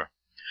cooler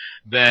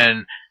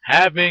than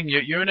having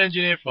you're an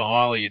engineer for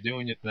Harley, you're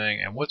doing your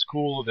thing, and what's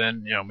cooler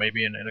than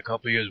maybe in a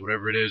couple of years,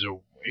 whatever it is,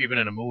 or even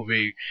in a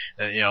movie,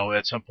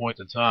 at some point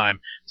in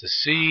time, to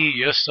see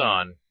your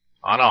son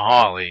on a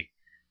Harley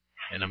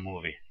in a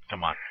movie.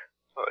 Come on.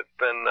 Oh, it's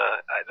been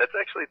that's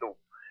actually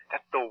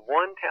that's the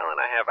one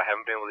talent I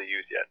haven't been able to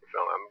use yet in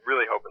film. I'm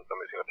really hoping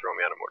somebody's going to throw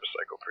me on a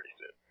motorcycle pretty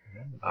soon.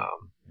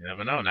 You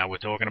never know. Now we're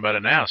talking about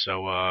it now,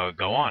 so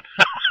go on.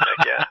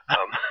 Heck yeah.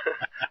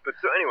 But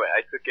so anyway,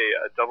 I took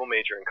a double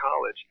major in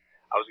college.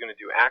 I was going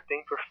to do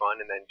acting for fun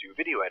and then do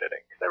video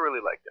editing because I really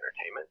liked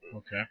entertainment.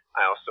 And okay.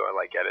 I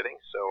like editing.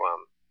 So,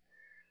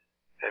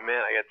 and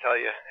man, I got to tell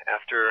you,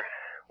 after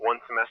one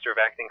semester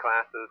of acting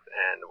classes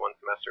and one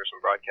semester of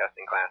some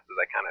broadcasting classes,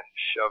 I kind of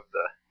shoved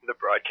the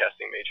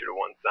broadcasting major to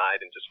one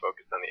side and just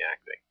focused on the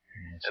acting.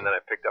 And then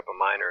I picked up a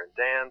minor in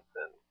dance,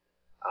 and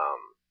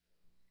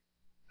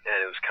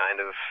it was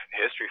kind of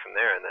history from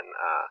there. And then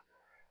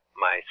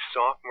my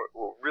sophomore,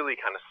 well, really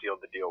kind of sealed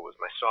the deal was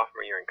my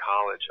sophomore year in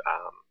college.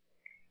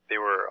 They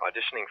were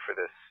auditioning for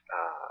this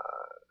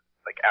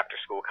like after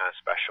school kind of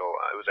special.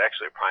 It was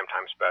actually a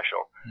primetime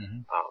special.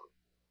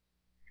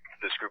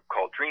 This group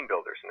called Dream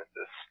Builders, and it's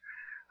this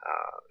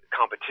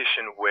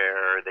competition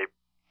where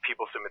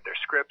people submit their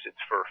scripts.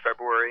 It's for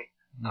February,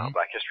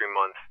 Black History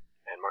Month,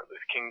 and Martin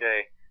Luther King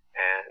Day,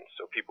 and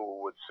so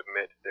people would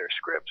submit their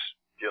scripts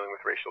dealing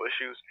with racial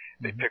issues.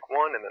 They pick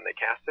one, and then they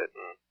cast it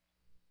and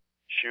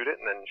shoot it,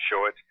 and then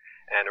show it.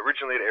 And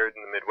originally it aired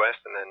in the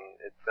Midwest, and then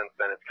since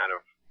then it's kind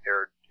of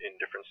aired in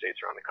different states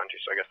around the country.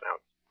 So I guess now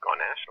it's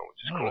gone national,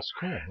 which is cool. That's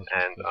cool.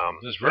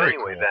 That's very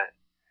anyway, cool.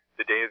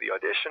 The day of the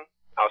audition,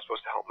 I was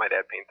supposed to help my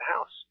dad paint the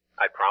house.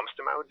 I promised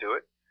him I would do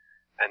it,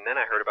 and then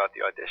I heard about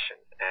the audition,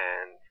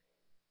 and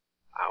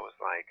I was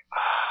like,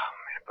 oh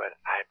man, but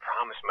I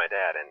promised my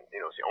dad, and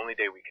it was the only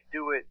day we could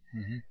do it.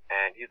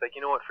 And he's like,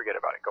 you know what, forget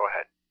about it, go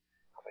ahead.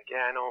 I was like,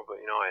 yeah, I know, but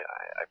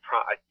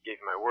I gave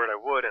you my word I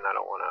would, and I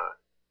don't want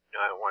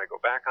to go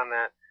back on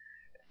that.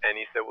 And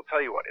he said, well,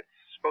 tell you what, it's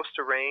supposed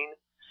to rain,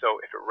 so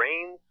if it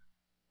rains,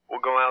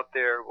 we'll go out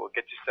there, we'll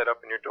get you set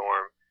up in your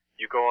dorm,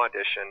 you go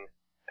audition,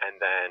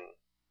 and then,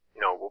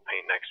 we'll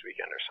paint next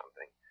weekend or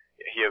something.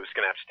 He was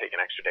going to have to take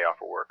an extra day off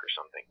of work or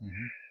something.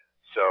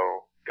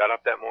 So, got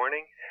up that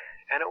morning,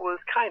 and it was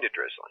kind of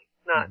drizzling.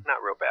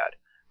 Not real bad.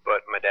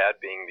 But my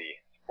dad, being the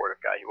supportive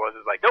guy he was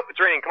like, nope,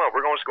 it's raining, come on,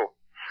 we're going to school.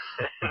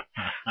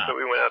 So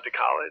we went out to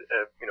college,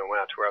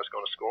 went out to where I was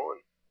going to school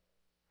and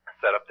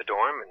set up the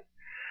dorm, and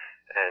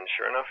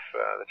sure enough,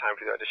 the time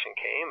for the audition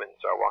came, and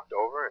so I walked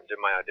over and did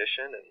my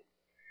audition,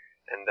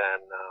 and then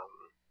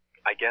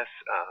I guess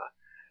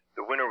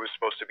the winner was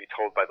supposed to be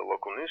told by the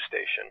local news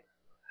station,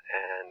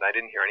 and I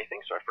didn't hear anything,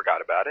 so I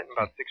forgot about it. And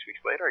about 6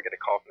 weeks later, I get a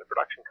call from the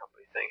production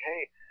company saying,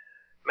 hey,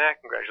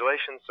 Mac,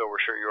 congratulations, so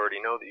we're sure you already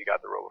know that you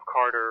got the role of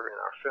Carter in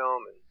our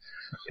film, and,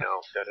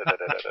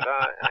 da-da-da-da-da-da.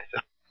 And I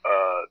said,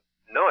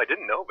 no, I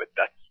didn't know, but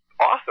that's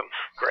awesome,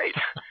 great.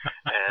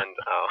 And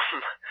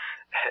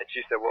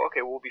she said, well,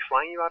 okay, we'll be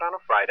flying you out on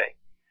a Friday,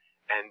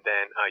 and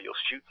then you'll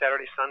shoot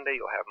Saturday, Sunday,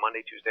 you'll have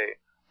Monday, Tuesday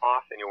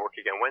off, and you'll work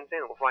again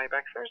Wednesday, and we'll fly you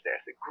back Thursday.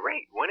 I said,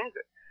 great, when is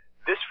it?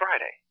 This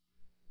Friday.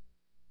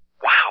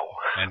 Wow.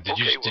 And did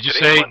you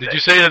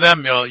say to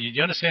them, you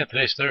understand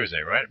today's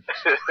Thursday, right?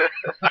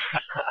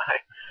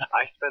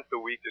 I spent the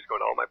week just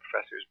going to all my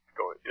professors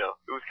going,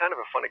 it was kind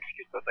of a fun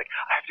excuse. I was like,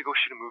 I have to go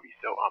shoot a movie,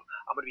 so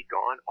I'm going to be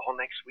gone all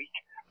next week.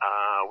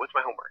 What's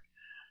my homework?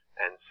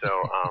 And so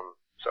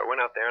so I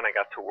went out there and I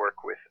got to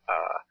work with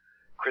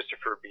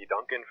Christopher B.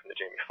 Duncan from the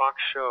Jamie Foxx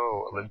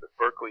Show, Elizabeth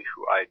Berkley,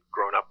 who I'd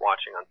grown up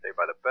watching on Saved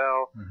by the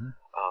Bell,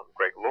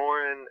 Greg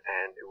Lauren,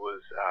 and it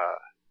was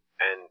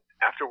and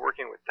after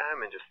working with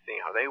them and just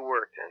seeing how they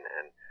worked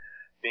and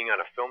being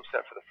on a film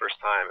set for the first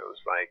time, it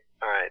was like,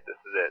 all right, this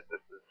is it.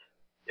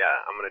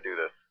 I'm going to do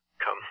this.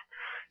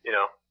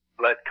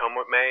 Let come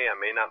what may. I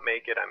may not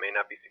make it. I may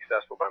not be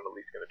successful, but I'm at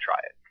least going to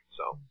try it.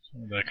 So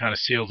that kind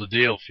of sealed the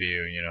deal for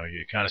you.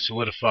 You kind of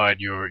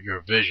solidified your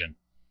vision.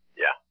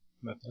 Yeah.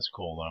 That's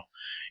cool, though.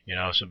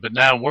 But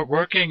now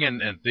working in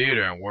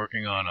theater and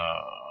working on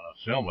a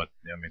film with,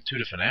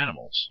 two different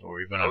animals, or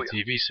even on a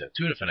TV set,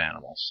 two different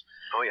animals.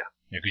 Oh, yeah.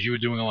 Because you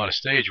were doing a lot of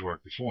stage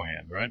work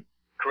beforehand, right?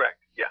 Correct,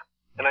 yeah.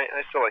 And I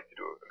still like to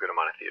do a good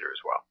amount of theater as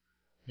well.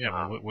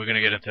 Yeah, we're going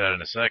to get into that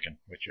in a second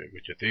with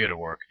your theater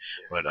work.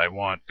 Yeah. But I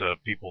want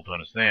people to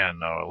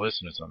understand, our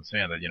listeners to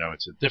understand that,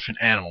 it's a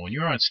different animal. When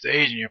you're on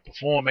stage and you're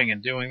performing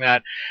and doing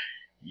that,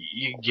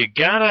 you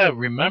got to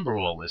remember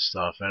all this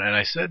stuff. And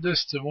I said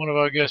this to one of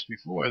our guests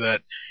before,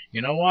 that,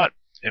 you know what,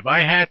 if I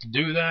had to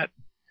do that,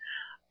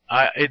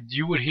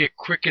 you would hear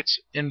crickets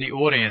in the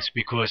audience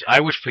because I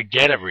would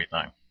forget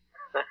everything.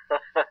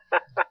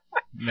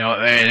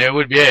 And it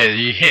would be,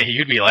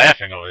 you'd be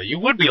laughing over it. You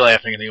would be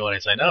laughing in the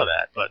audience, I know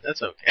that, but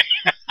that's okay.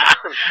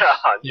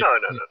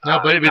 No,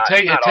 but it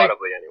takes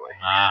audibly anyway.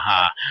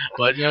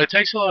 But it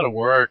takes a lot of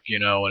work,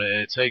 and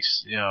it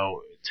takes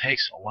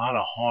a lot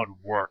of hard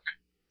work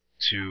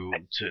to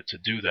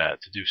do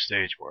that, to do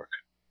stage work.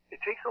 It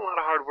takes a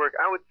lot of hard work.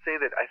 I would say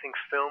that I think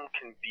film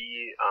can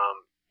be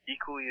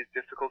equally as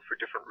difficult for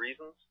different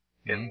reasons,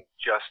 in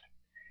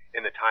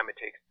the time it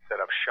takes to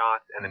set up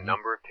shots and the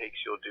number of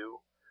takes you'll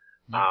do.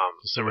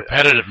 It's the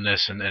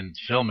repetitiveness in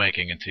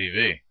filmmaking and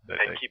TV.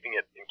 And keeping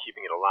it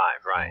alive,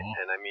 right?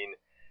 And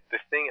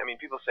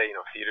people say,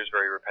 theater's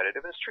very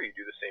repetitive, and it's true. You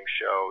do the same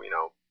show,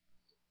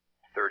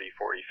 30,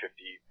 40,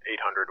 50,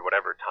 800,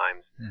 whatever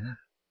times.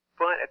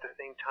 But at the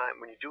same time,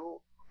 when you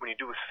do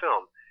with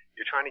film,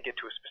 you're trying to get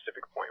to a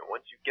specific point.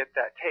 Once you get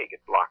that take,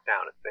 it's locked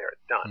down, it's there,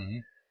 it's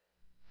done.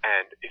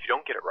 And if you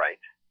don't get it right,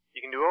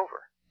 you can do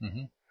over.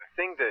 The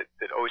thing that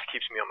always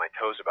keeps me on my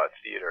toes about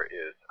theater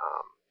is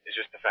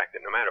just the fact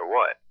that no matter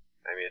what,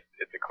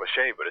 it's a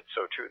cliche, but it's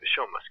so true, the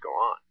show must go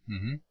on.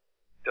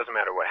 It doesn't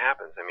matter what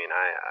happens.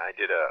 I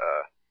did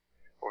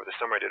over the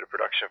summer I did a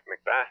production of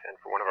Macbeth, and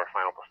for one of our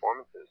final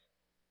performances,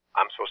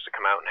 I'm supposed to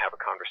come out and have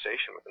a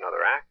conversation with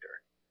another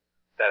actor.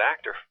 That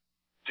actor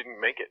didn't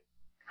make it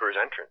for his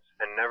entrance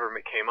and never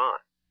came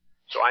on.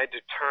 So I had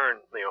to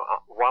turn,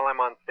 while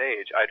I'm on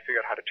stage, I had to figure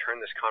out how to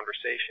turn this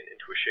conversation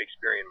into a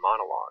Shakespearean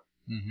monologue.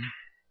 Mm-hmm.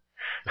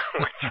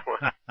 Which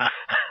was,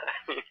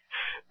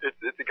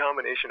 it's a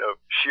combination of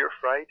sheer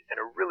fright and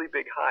a really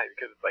big high,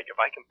 because it's like, if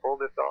I can pull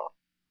this off,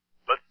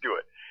 let's do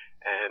it.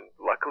 And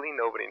luckily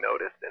nobody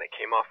noticed, and it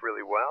came off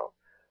really well.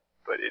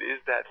 But it is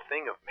that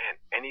thing of, man,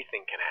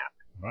 anything can happen.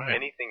 Right.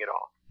 Anything at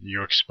all.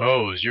 You're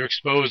exposed. You're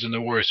exposed in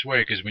the worst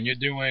way, because when you're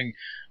doing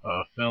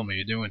film or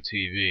you're doing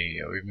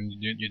TV or even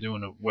you're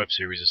doing a web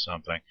series or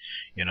something,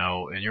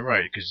 and you're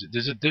right, because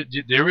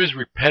there is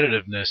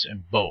repetitiveness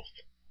in both.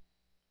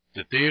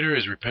 The theater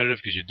is repetitive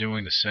because you're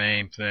doing the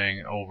same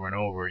thing over and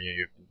over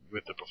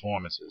with the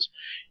performances.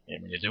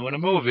 And when you're doing a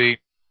movie,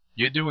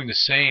 you're doing the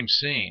same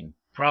scene,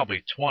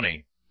 probably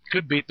 20,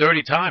 could be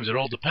 30 times. It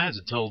all depends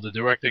until the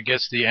director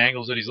gets the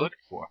angles that he's looking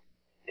for.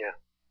 Yeah.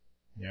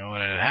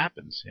 And it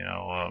happens. You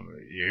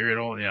hear it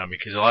all.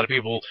 Because a lot of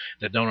people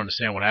that don't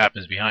understand what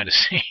happens behind the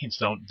scenes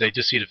they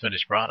just see the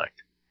finished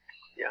product.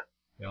 Yeah.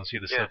 They don't see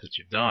the stuff that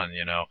you've done.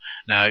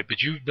 Now,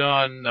 but you've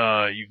done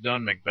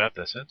Macbeth.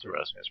 That's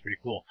interesting. That's pretty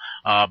cool.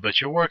 But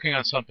you're working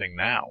on something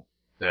now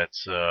that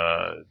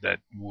we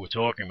were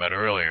talking about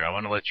earlier. I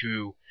want to let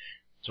you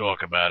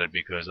talk about it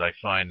because I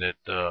find it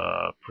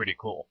pretty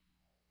cool.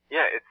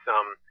 Yeah,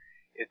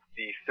 it's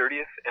the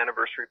 30th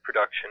anniversary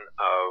production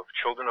of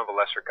Children of a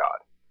Lesser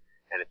God,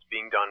 and it's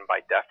being done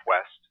by Deaf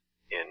West,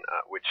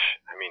 which,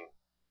 I mean,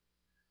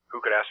 who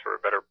could ask for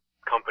a better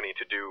company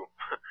to do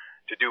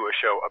a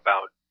show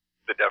about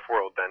the deaf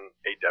world than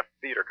a deaf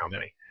theater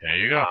company? There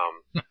you go.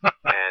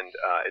 And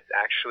it's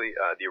actually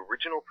the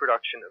original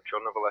production of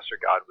Children of a Lesser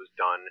God was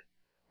done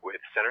with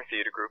Center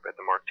Theater Group at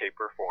the Mark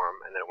Taper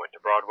Forum, and then it went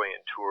to Broadway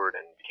and toured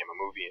and became a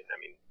movie, and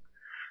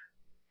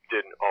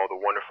did all the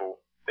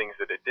wonderful things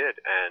that it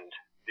did. And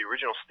the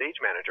original stage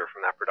manager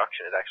from that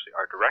production is actually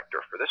our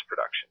director for this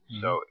production. Mm-hmm.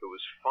 So it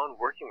was fun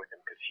working with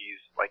him because he's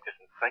like this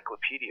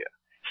encyclopedia.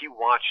 He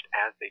watched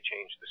as they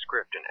changed the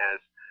script, and as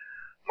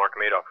Mark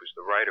Madoff, who's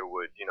the writer,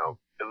 would,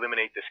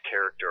 eliminate this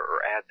character or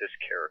add this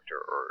character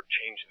or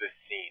change this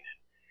scene.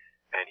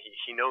 And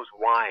he knows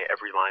why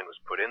every line was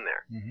put in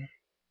there. Mm-hmm.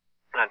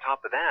 And on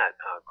top of that,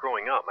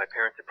 growing up, my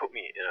parents had put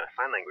me in a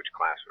sign language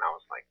class when I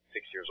was like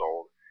 6 years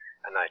old.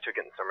 And I took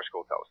it in summer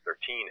school until I was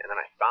 13, and then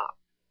I stopped.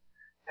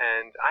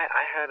 And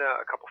I had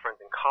a couple friends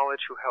in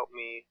college who helped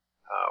me.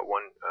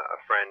 A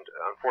friend,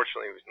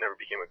 unfortunately, who never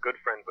became a good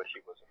friend, but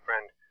he was a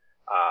friend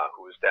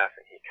who was deaf,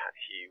 and he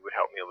would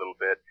help me a little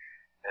bit.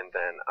 And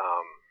then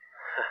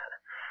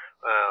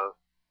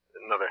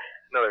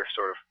another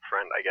sort of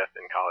friend, I guess,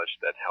 in college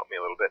that helped me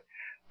a little bit.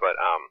 But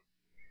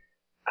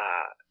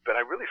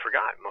I really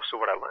forgot most of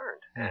what I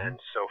learned. Mm-hmm. And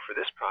so for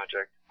this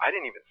project, I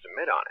didn't even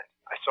submit on it.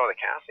 I saw the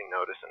casting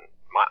notice, and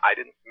I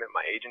didn't submit.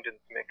 My agent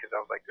didn't submit because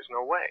I was like, there's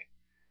no way.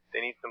 They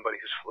need somebody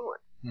who's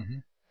fluent.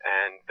 Mm-hmm.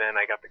 And then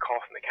I got the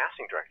call from the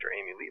casting director,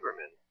 Amy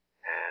Lieberman,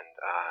 and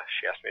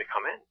she asked me to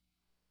come in.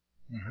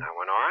 Mm-hmm. And I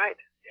went, all right,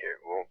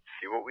 here, we'll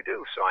see what we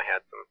do. So I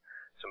had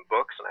some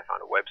books, and I found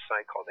a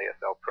website called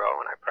ASL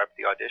Pro, and I prepped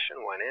the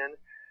audition, went in,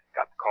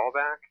 got the call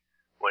back,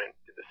 went in,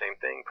 did the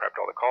same thing, prepped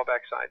all the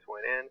callback sides,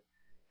 went in,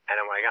 and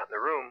then when I got in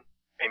the room,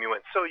 Amy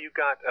went, so you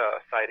got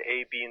side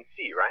A, B, and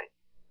C, right?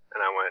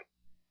 And I went,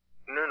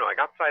 no, I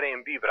got side A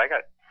and B, but I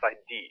got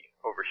side D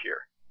over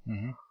here.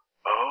 Mm-hmm.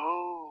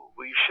 Oh,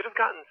 well, you should have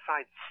gotten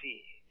side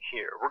C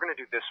here. We're going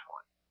to do this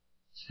one.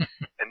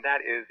 And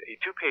that is a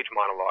 2-page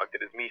monologue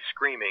that is me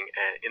screaming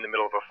in the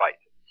middle of a fight.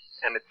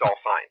 And it's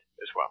all signed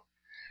as well.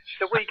 She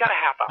said, well, you got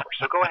a half hour,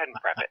 so go ahead and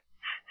prep it.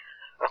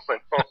 I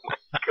went, oh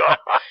my God.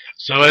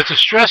 So it's a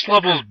stress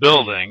levels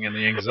building, and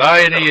the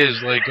anxiety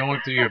is like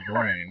going through your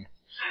brain.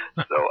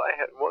 So I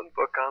had one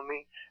book on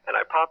me, and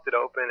I popped it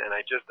open, and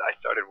I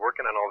started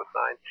working on all the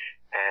signs,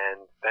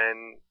 and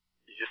then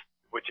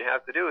what you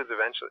have to do is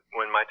eventually,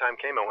 when my time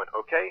came, I went,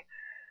 okay,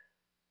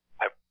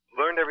 I've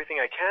learned everything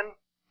I can,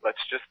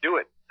 let's just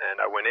do it. And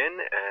I went in,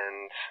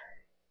 and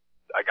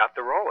I got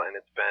the role, and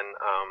it's been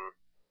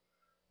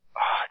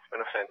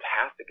a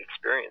fantastic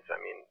experience.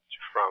 I mean,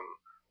 from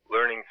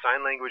learning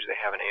sign language, they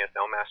have an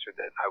ASL master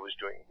that I was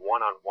doing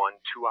one-on-one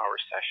 2-hour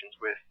sessions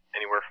with,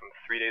 anywhere from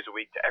 3 days a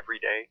week to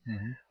every day.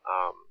 Mm-hmm.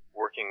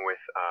 Working with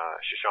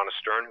Shoshana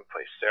Stern, who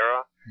plays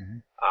Sarah.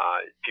 Mm-hmm.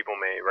 People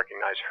may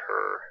recognize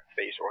her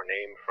face or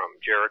name from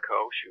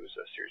Jericho. She was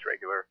a series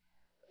regular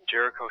in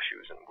Jericho. She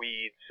was in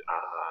Weeds.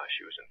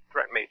 She was in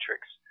Threat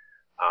Matrix.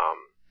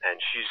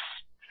 And she's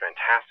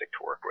fantastic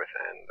to work with.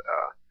 And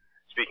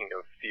speaking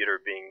of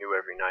theater being new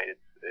every night,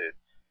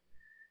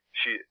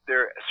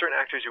 there are certain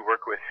actors you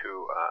work with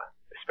who,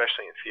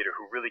 especially in theater,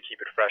 who really keep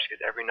it fresh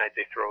because every night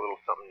they throw a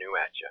little something new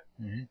at you.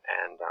 Mm-hmm.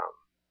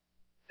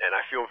 And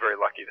I feel very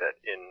lucky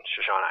that in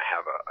Shoshana I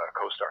have a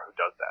co-star who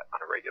does that on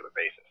a regular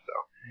basis. So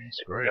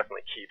it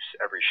definitely keeps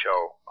every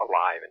show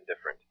alive and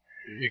different.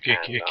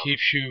 It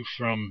keeps you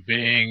from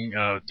being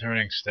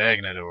turning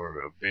stagnant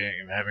or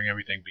having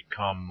everything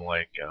become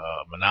like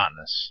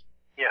monotonous.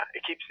 Yeah,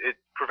 it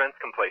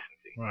prevents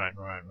complacency. Right.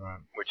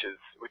 Which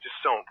is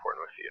so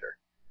important with theater.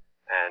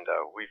 And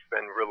we've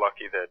been real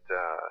lucky that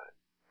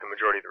the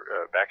majority of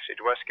the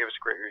Backstage West gave us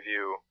a great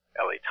review.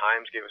 LA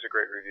Times gave us a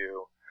great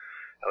review.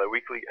 LA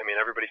Weekly. I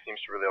mean, everybody seems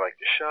to really like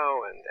the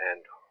show, and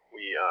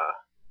we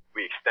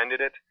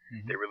extended it.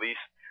 Mm-hmm.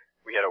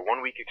 We had a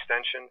 1-week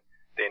extension.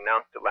 They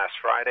announced it last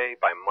Friday.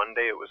 By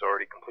Monday, it was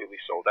already completely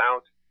sold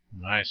out.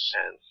 Nice.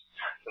 And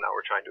so now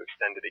we're trying to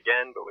extend it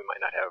again, but we might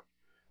not have.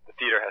 The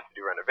theater has to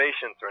do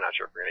renovations, so we're not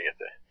sure if we're going to get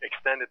to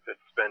extend it.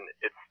 But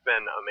it's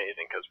been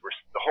amazing because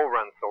the whole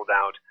run's sold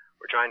out.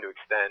 We're trying to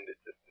extend.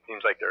 It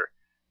seems like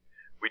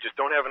we just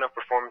don't have enough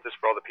performances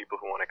for all the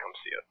people who want to come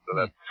see us. So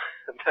that's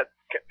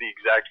the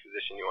exact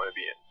position you want to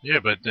be in.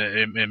 Yeah, but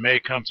it may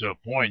come to a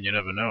point. You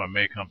never know. It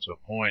may come to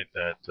a point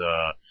that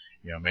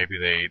maybe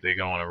they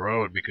go on a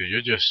road because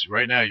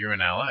right now you're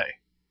in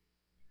L.A.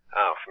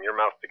 Oh, from your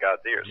mouth to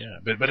God's ears. Yeah,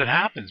 but it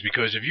happens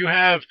because if you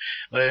have,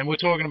 and we're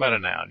talking about it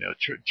now,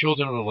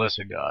 Children of the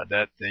Lesser God.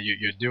 That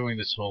you're doing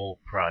this whole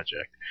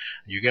project.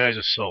 You guys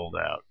are sold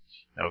out.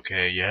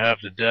 Okay, you have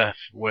the Deaf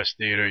West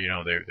Theater.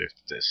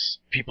 There's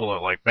people are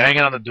like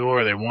banging on the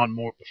door. They want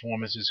more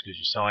performances because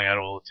you're selling out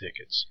all the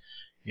tickets.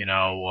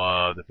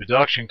 The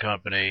production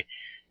company.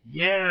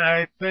 Yeah,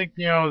 I think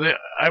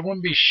I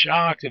wouldn't be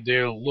shocked if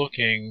they're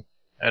looking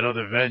at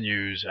other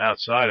venues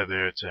outside of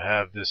there to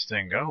have this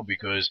thing go,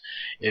 because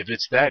if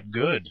it's that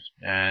good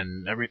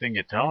and everything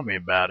you're telling me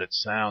about it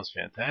sounds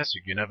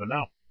fantastic, you never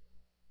know.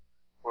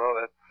 Well,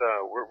 that's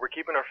we're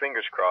keeping our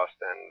fingers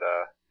crossed, and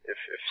if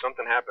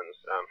something happens,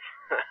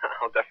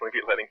 I'll definitely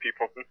be letting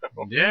people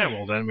know. Yeah,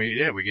 well then we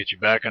get you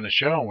back on the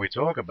show and we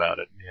talk about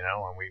it,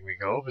 and we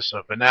go over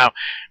stuff. But now,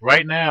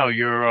 right now,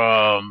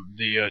 you're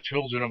the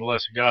Children of a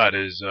Lesser God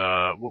is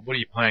what are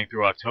you playing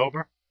through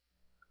October?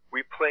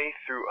 We play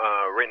through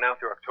right now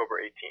through October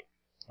 18th.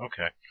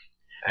 Okay.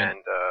 And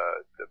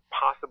the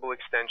possible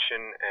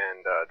extension,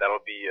 and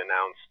that'll be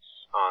announced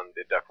on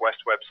the Deaf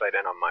West website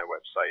and on my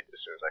website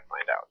as soon as I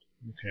find out.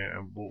 Okay.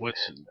 Well,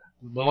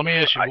 let me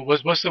ask you,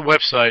 what's the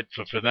website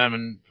for them,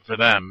 and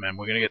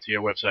we're going to get to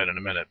your website in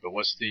a minute, but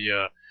what's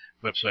the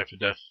website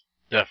for Deaf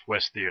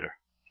West Theater?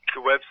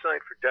 The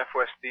website for Deaf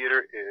West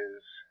Theater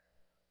is,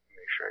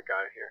 make sure I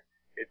got it here.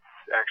 It's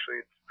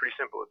pretty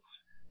simple. It's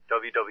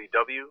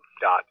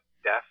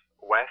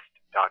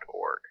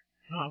www.deafwest.org.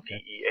 Oh, okay.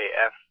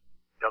 DEAFWEST.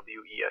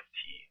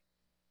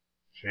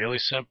 Fairly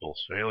simple.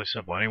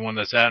 Anyone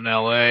that's out in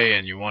LA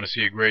and you want to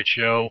see a great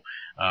show,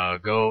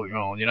 go.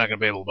 You're not going to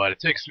be able to buy the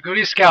tickets, but go to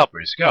your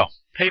scalpers. Go.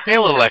 Pay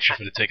a little extra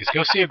for the tickets.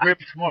 Go see a great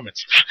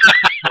performance.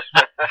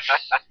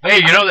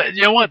 Hey, you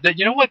know what?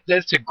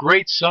 That's a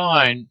great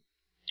sign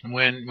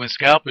when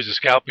scalpers are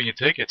scalping your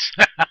tickets.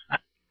 Hey,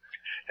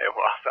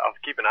 well, I'll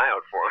keep an eye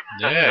out for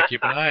them. Yeah,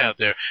 keep an eye out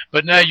there.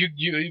 But now you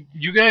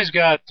guys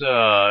got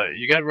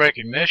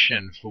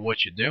recognition for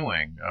what you're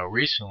doing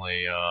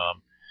recently.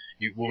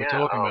 We were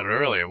talking about it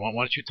earlier. Why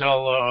don't you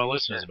tell our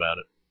listeners about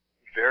it?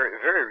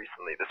 Very, very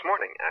recently, this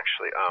morning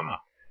actually.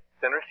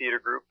 Center Theater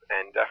Group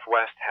and Deaf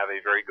West have a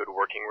very good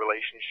working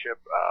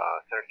relationship.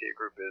 Center Theater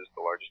Group is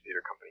the largest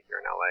theater company here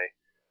in LA.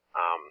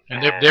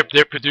 And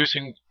they're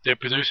producing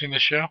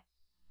the show?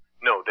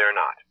 No, they're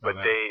not. But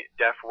Okay.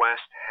 Deaf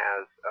West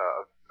has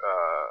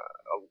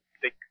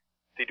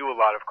they do a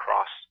lot of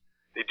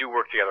they do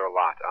work together a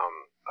lot.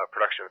 A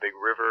production of Big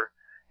River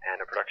and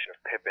a production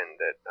of Pippin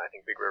that I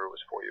think Big River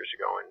was 4 years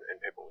ago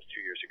and Pippin was 2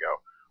 years ago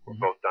were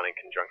both done in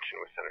conjunction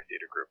with Center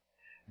Theater Group.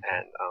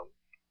 And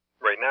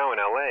right now in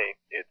LA,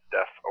 it's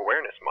Deaf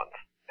Awareness Month,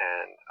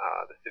 and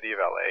the city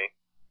of LA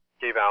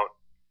gave out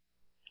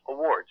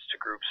awards to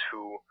groups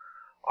who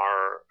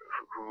are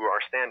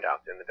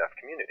standouts in the deaf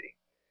community.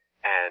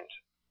 And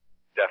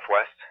Deaf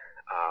West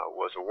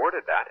was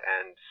awarded that,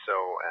 and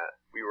so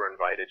we were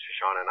invited,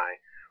 Shoshana and I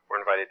were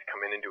invited to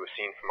come in and do a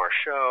scene from our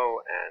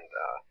show, and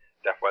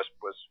Deaf West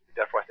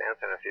and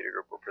Center Theater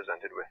Group were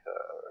presented with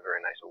a very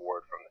nice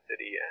award from the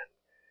city, and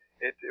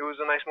it was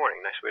a nice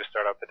morning, nice way to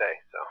start out the day.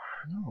 So.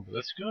 Oh,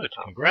 that's good.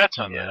 Congrats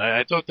on that.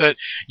 I thought that,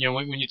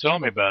 when you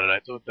told me about it, I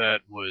thought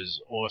that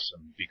was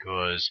awesome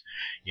because,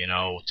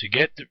 to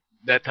get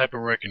that type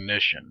of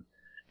recognition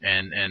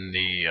and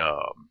the,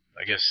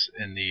 I guess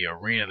in the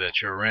arena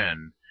that you're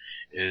in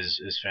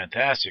is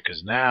fantastic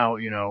because now,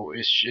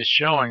 it's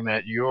showing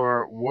that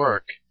your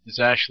work is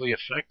actually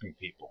affecting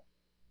people.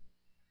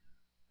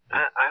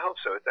 I hope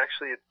so. It's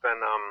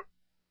been,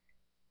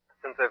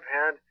 since I've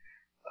had,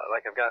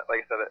 like I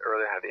said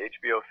earlier, I had the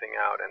HBO thing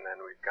out, and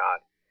then we've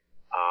got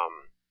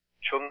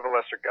Children of a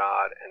Lesser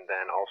God, and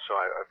then also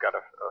I've got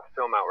a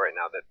film out right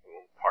now that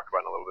we'll talk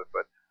about in a little bit.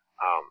 But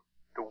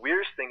the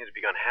weirdest thing has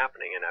begun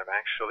happening, and I've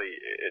actually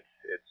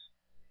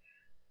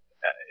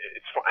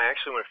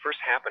when it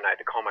first happened, I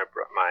had to call my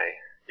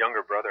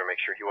younger brother and make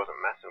sure he wasn't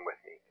messing with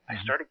me. I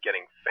started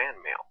getting fan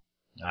mail.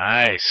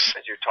 Nice.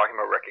 As you're talking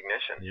about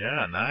recognition.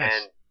 Yeah, nice.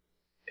 And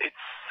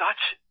it's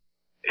such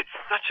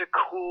a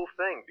cool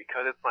thing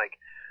because it's like,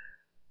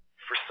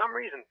 for some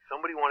reason,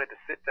 somebody wanted to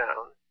sit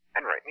down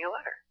and write me a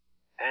letter,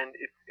 and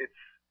it's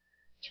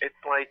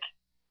like,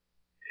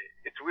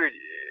 it's weird.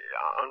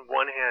 On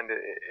one hand,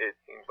 it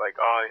seems like,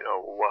 wow,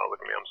 look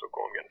at me, I'm so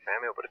cool, I'm getting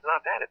fan mail, but it's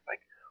not that. It's like,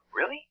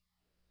 really?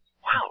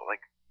 Wow, like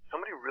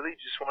somebody really really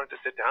just wanted to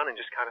sit down and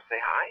just kind of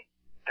say hi.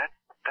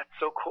 That's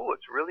so cool.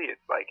 It's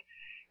like,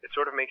 it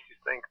sort of makes you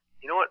think,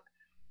 you know what,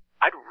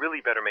 I'd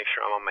really better make sure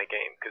I'm on my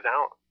game, because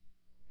now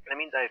that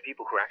means I have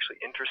people who are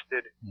actually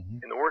interested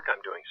in the work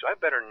I'm doing. So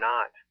I'd better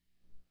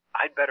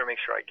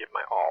make sure I give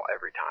my all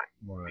every time.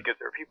 Right. Because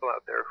there are people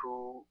out there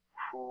who,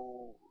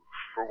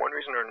 for one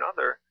reason or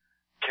another,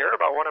 care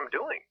about what I'm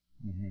doing.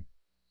 Mm-hmm.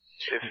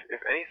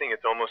 If anything,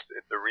 it's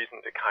a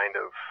reason to kind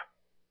of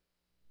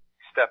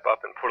step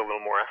up and put a little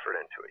more effort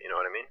into it. You know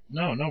what I mean?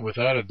 No,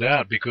 without a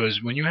doubt.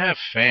 Because when you have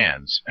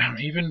fans,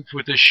 even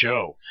with this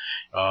show,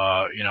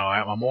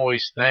 I'm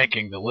always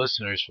thanking the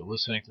listeners for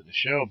listening to the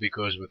show,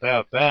 because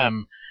without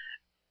them,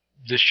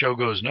 this show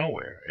goes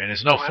nowhere, and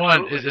it's no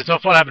fun. It's no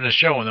fun having a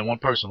show and then one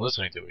person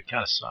listening to it. It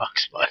kind of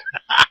sucks, but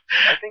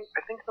I think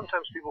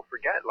sometimes people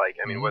forget. Like,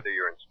 I mean, whether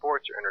you're in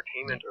sports or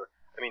entertainment, or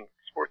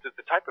sports is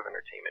the type of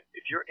entertainment.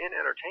 If you're in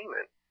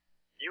entertainment,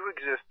 you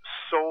exist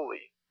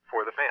solely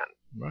for the fans.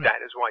 Right.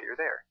 That is why you're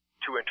there,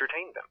 to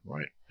entertain them.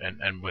 Right.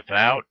 And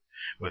without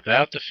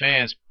the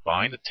fans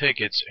buying the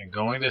tickets and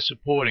going there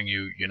supporting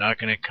you, you're not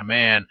going to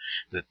command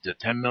the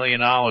 $10 million,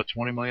 $20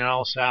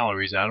 million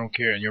salaries. I don't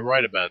care. And you're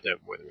right about that.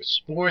 Whether it's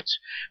sports,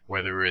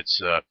 whether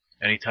it's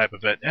any type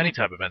of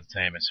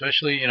entertainment,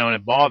 especially, and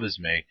it bothers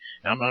me.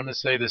 And I'm going to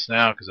say this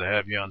now because I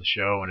have you on the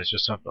show, and it's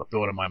just something, a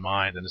thought in my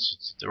mind, and this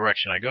is the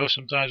direction I go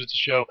sometimes with the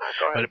show.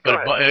 But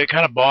it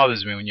kind of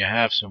bothers me when you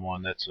have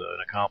someone that's an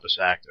accomplished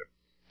actor.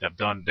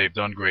 They've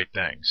done great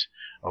things,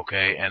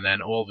 okay, and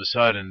then all of a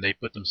sudden they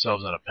put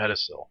themselves on a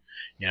pedestal.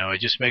 It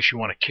just makes you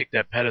want to kick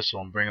that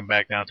pedestal and bring them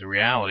back down to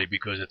reality,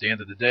 because at the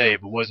end of the day,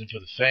 if it wasn't for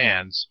the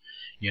fans,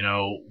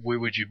 where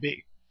would you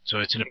be? So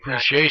it's an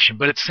appreciation,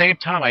 but at the same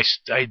time,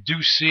 I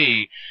do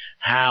see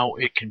how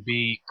it can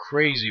be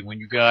crazy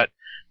when you got,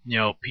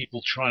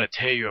 people trying to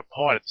tear you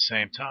apart at the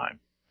same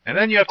time, and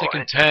then you have to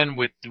contend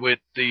with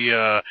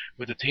the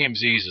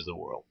TMZs of the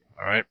world.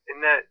 All right. And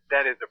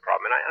that is a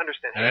problem, and I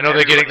understand. And I know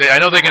they're going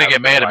to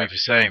get mad at me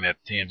for saying that,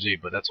 TMZ,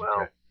 but that's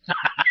okay.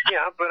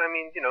 Yeah, but I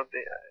mean,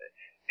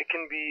 it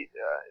can be.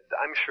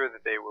 I'm sure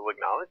that they will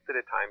acknowledge that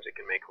at times it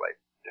can make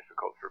life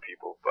difficult for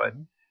people. But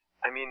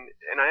I mean,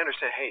 and I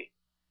understand. Hey,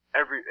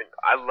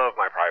 I love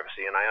my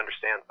privacy, and I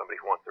understand somebody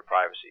who wants their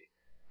privacy.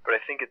 But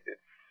I think it's.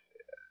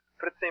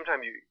 But at the same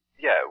time,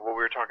 what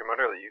we were talking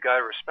about earlier, you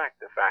gotta respect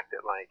the fact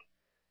that, like,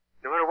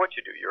 no matter what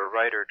you do, you're a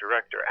writer,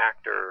 director,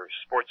 actor,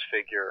 sports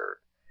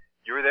figure.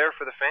 You're there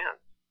for the fans.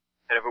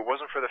 And if it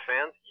wasn't for the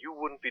fans, you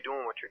wouldn't be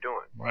doing what you're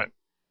doing. Right.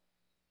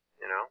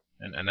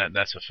 And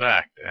that's a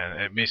fact.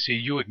 And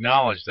you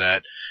acknowledge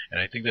that,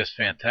 and I think that's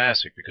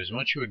fantastic, because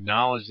once you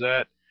acknowledge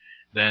that,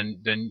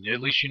 then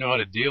at least you know how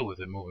to deal with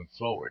it moving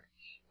forward.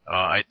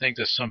 I think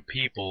that some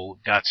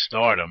people got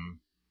stardom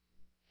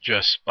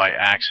just by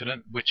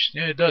accident, which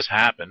it does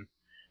happen,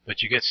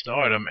 but you get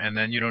stardom and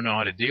then you don't know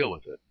how to deal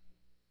with it.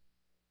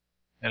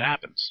 It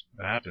happens.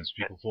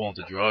 People fall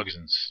into drugs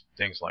and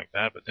things like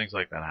that, but things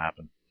like that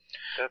happen.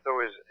 That's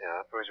always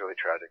really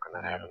tragic when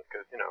that happens,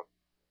 because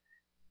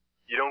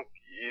you don't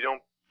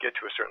get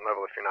to a certain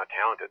level if you're not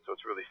talented. So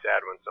it's really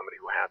sad when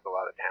somebody who has a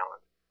lot of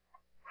talent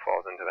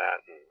falls into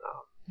that.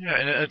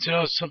 And it's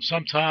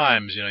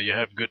sometimes you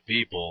have good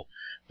people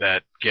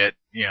that get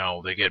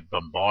they get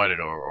bombarded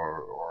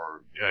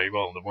or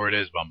the word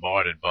is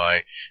bombarded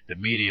by the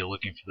media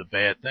looking for the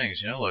bad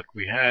things. Look,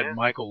 we had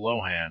Michael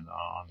Lohan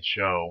on the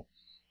show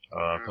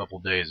a couple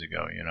days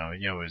ago.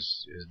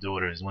 His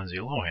daughter is Lindsay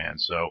Lohan,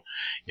 so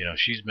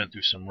she's been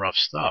through some rough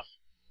stuff.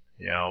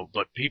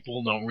 But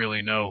people don't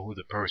really know who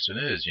the person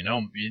is. You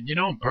know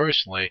him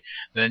personally,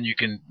 then you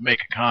can make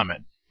a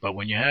comment. But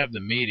when you have the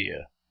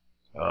media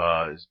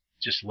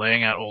just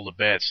laying out all the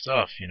bad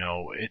stuff,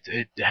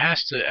 it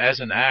has to,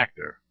 as an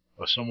actor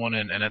or someone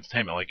in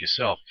entertainment like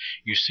yourself,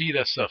 you see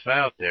that stuff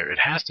out there, it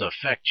has to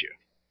affect you.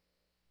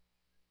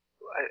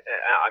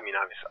 I mean,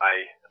 obviously,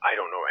 I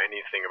don't know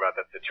anything about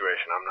that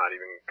situation. I'm not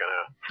even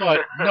gonna.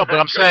 But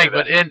I'm saying,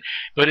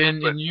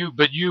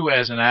 but you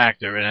as an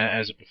actor and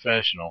as a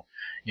professional,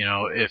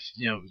 if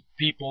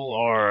people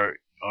are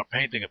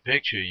painting a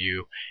picture of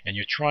you and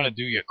you're trying to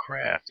do your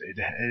craft,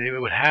 it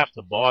would have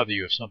to bother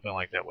you if something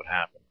like that would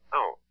happen.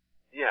 Oh,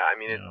 yeah. I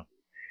mean,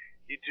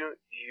 you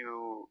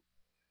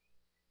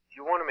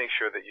want to make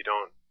sure that you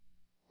don't.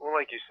 Well,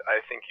 like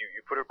I think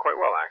you put it quite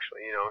well,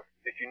 actually.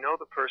 If you know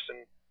the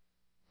person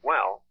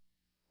well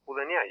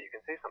then yeah, you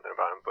can say something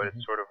about him, but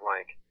it's sort of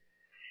like,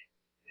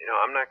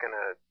 I'm not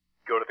gonna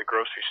go to the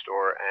grocery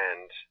store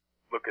and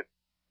look at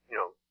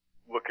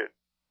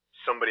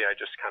somebody I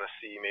just kind of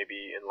see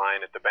maybe in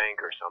line at the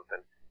bank or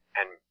something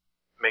and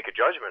make a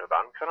judgment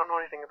about him because I don't know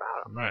anything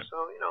about him. Right.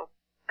 So,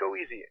 go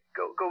easy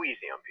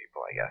on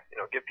people, I guess.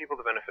 Give people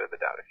the benefit of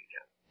the doubt if you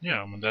can.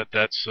 Yeah, I mean,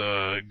 that's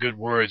good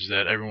words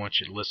that everyone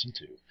should listen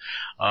to.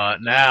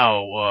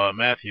 Now,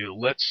 Matthew,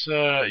 let's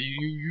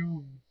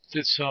you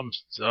did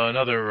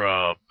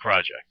another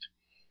project.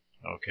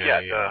 Okay.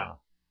 Yeah.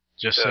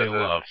 Just Say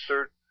Love.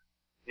 The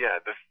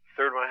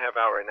third one I have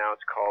out right now.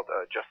 It's called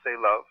Just Say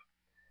Love,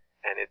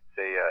 and it's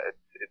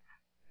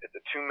it's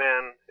a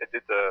two-man. It's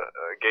a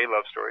gay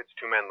love story. It's a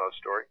two-man love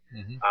story.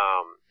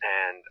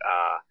 And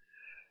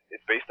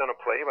it's based on a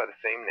play by the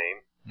same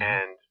name.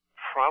 And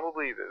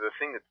probably the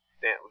thing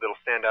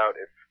that'll stand out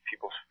if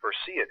people first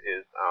see it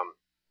is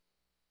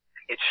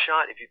it's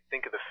shot. If you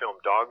think of the film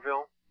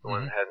Dogville, the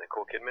one that has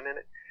Nicole Kidman in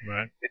it,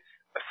 right? It's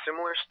a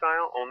similar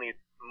style, only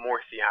it's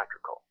more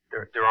theatrical.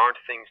 There aren't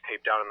things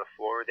taped out on the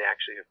floor. They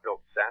actually have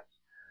built sets.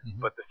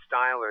 But the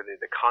style or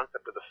the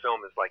concept of the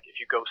film is like if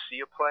you go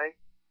see a play,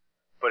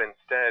 but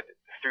instead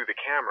through the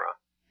camera,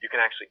 you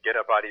can actually get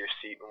up out of your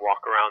seat and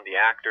walk around the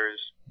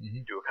actors,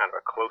 do a kind of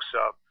a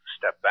close-up,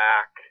 step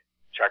back,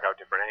 check out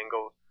different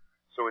angles.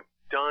 So it's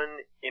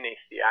done in a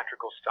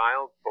theatrical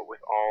style, but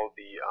with all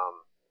the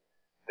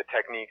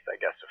techniques,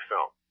 I guess, of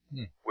film,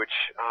 which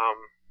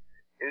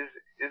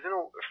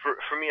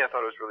for me, I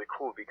thought it was really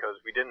cool because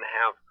we didn't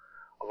have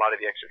a lot of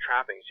the extra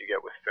trappings you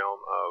get with film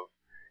of,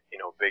 you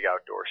know, big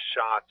outdoor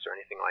shots or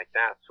anything like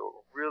that. So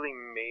it really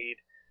made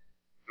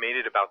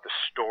it about the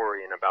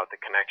story and about the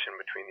connection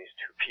between these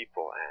two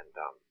people, and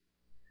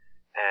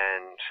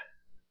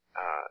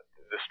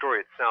the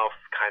story itself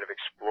kind of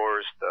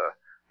explores the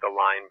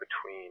line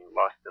between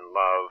lust and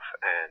love,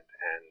 and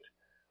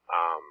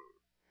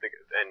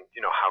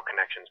you know how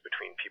connections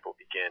between people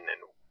begin,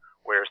 and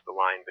where's the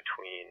line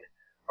between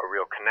a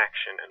real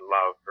connection and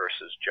love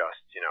versus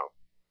just, you know,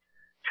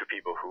 two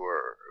people who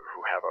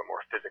have a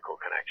more physical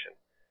connection.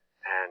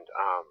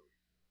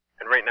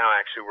 And right now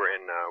actually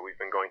we've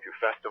been going through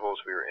festivals.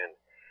 We were in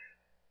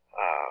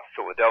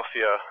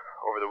Philadelphia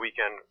over the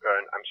weekend,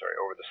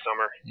 over the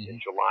summer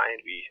in July,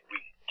 and we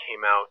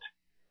came out,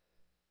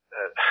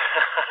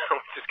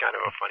 which is kind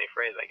of a funny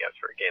phrase, I guess,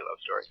 for a gay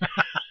love story.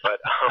 But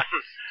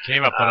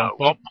came up on a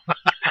bump.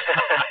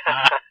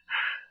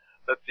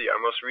 Let's see.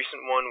 Our most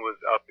recent one was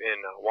up in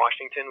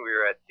Washington. We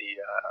were at the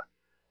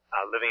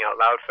Living Out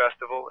Loud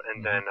Festival,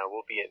 and then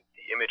we'll be at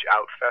the Image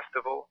Out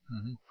Festival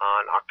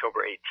on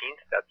October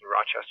 18th. That's in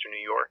Rochester, New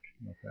York.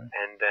 Okay.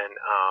 And then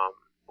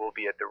we'll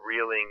be at the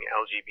Reeling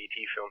LGBT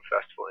Film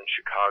Festival in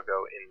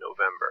Chicago in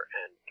November,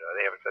 and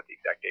they haven't set the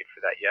exact date for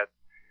that yet.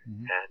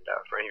 And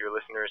for any of your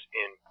listeners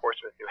in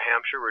Portsmouth, New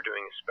Hampshire, we're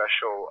doing a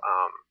special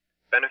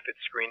benefit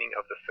screening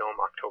of the film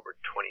October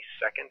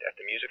 22nd at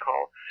the Music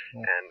Hall.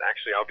 And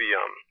actually, I'll be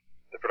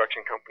the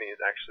production company is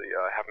actually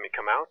having me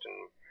come out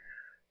and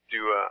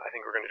do. I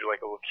think we're going to do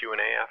like a little Q&A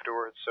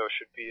afterwards, so it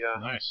should be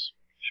nice.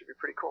 Should be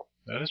pretty cool.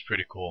 That is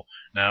pretty cool.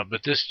 Now,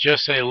 but this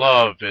Just Say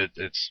Love,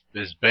 it's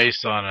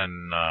based on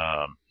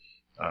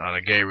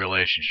a gay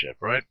relationship,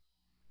 right?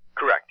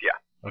 Correct.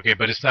 Yeah. Okay,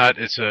 but it's not.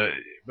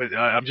 But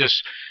I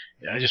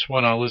just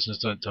want our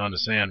listeners to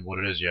understand what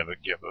it is. You have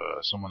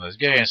someone that's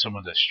gay and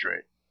someone that's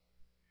straight.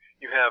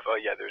 You have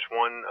there's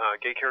one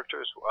gay character,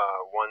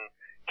 one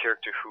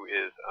character who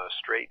is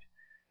straight,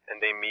 and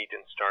they meet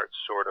and start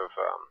sort of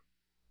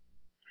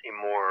a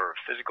more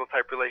physical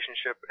type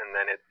relationship, and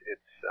then it's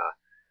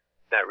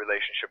that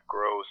relationship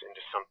grows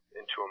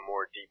into a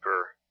more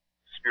deeper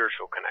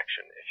spiritual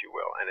connection, if you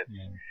will, and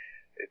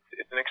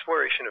it's an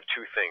exploration of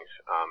two things.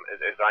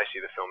 As I see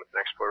the film, it's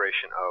an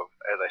exploration of,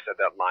 as I said,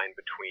 that line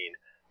between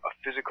a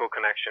physical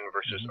connection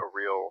versus a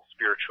real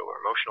spiritual or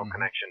emotional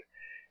connection,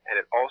 and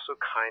it also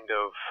kind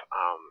of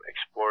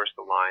explores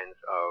the lines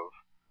of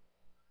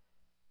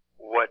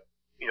what,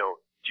 you know,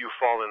 do you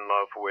fall in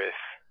love with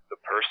the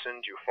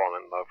person? Do you fall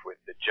in love with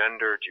the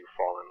gender? Do you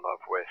fall in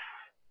love with,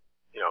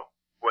 you know,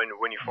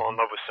 when you fall in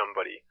love with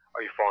somebody,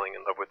 are you falling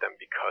in love with them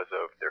because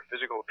of their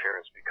physical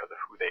appearance, because of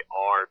who they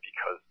are,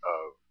 because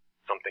of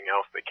something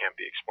else that can't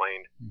be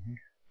explained?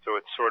 So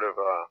it's sort of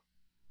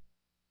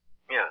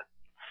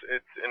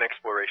it's an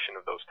exploration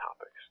of those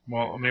topics.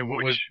 Well, I mean,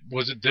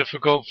 was it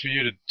difficult for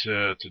you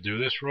to do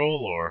this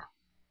role, or?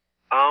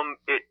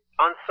 It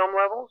on some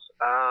levels,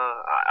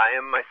 I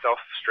am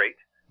myself straight.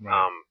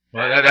 Right.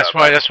 Well, that's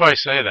why I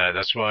say that.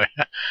 That's why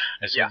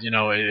I said, you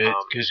know,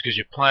 because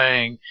you're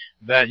playing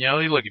that. You know,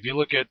 look, if you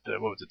look at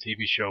what was the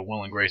TV show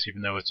Will and Grace,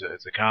 even though it's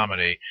a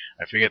comedy,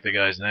 I forget the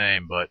guy's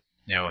name, but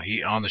you know,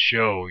 he on the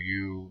show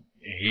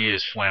he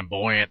is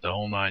flamboyant, the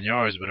whole 9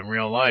 yards, but in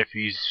real life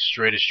he's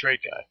straight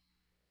guy.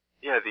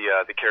 Yeah,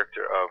 the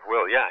character of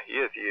Will, yeah, he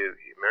is.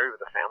 He's married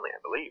with a family,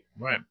 I believe.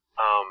 Right.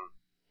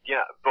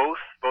 Yeah, both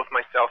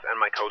myself and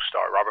my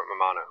co-star Robert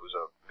Mamana, who's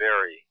a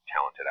very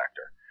talented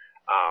actor.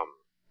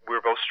 We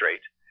were both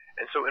straight,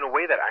 and so in a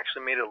way that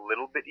actually made it a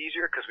little bit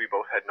easier because we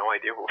both had no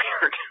idea what we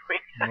were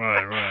doing.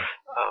 Right.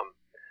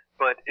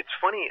 But it's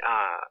funny.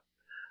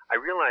 I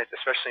realized,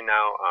 especially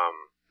now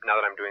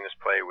that I'm doing this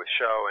play with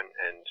show,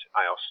 and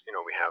I also, you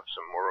know, we have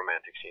some more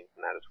romantic scenes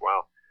in that as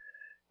well.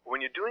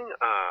 When you're doing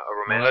a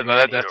romantic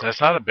scene,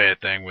 that's not a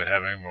bad thing with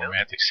having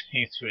romantic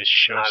scenes with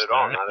show. Not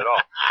at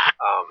all.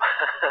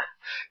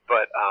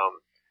 But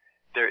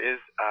there is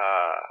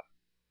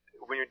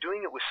when you're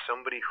doing it with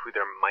somebody who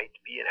there might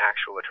be an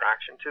actual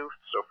attraction to.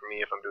 So for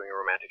me, if I'm doing a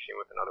romantic scene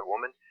with another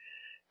woman,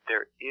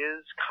 there's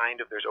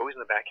always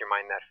in the back of your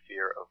mind that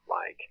fear of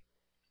like,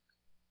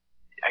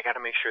 I got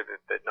to make sure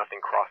that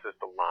nothing crosses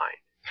the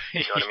line.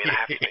 You know what I mean?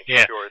 I have to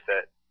make sure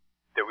that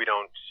that we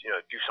don't,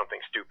 do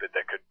something stupid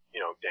that could,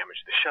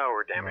 damage the show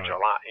or damage Right. our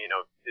life,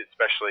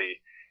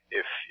 especially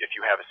if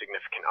you have a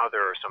significant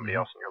other or somebody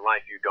else in your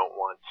life, you don't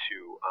want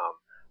to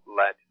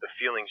let the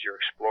feelings you're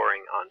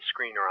exploring on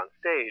screen or on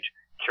stage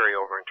carry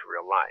over into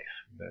real life.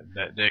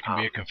 That there can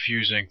be a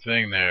confusing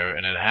thing there,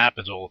 and it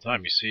happens all the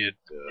time. You see it.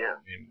 Yeah.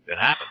 I mean, it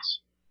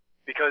happens.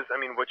 Because,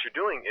 what you're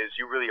doing is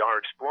you really are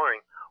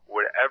exploring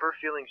whatever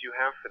feelings you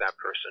have for that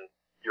person.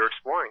 You're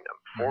exploring them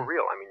for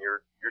real.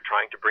 You're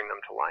trying to bring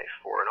them to life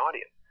for an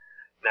audience.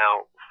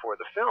 Now, for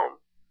the film,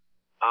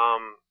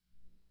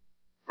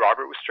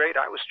 Robert was straight,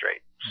 I was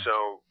straight.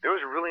 So there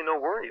was really no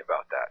worry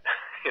about that.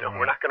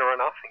 We're not going to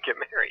run off and get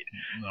married.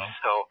 No.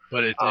 So,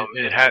 but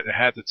it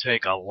had to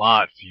take a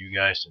lot for you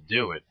guys to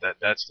do it.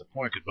 That's the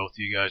point, because both of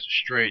you guys are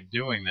straight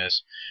doing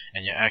this,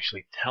 and you're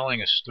actually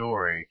telling a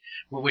story,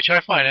 which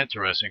I find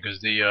interesting,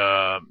 because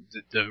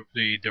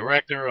the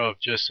director of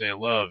Just Say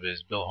Love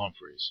is Bill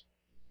Humphries.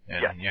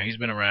 And he's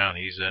been around.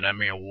 He's an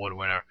Emmy Award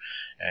winner,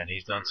 and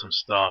he's done some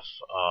stuff.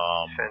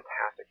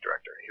 Fantastic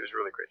director. He was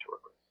really great to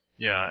work with.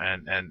 Yeah,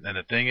 and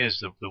the thing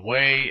is, the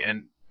way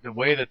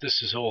that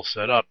this is all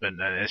set up,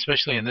 and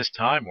especially in this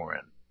time we're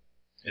in,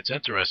 it's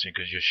interesting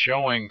because you're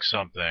showing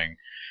something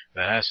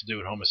that has to do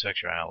with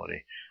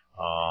homosexuality.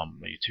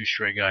 You're two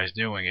straight guys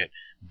doing it,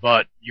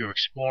 but you're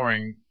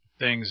exploring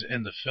things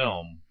in the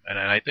film, and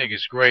I think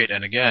it's great.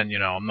 And again,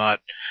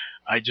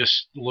 I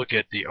just look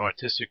at the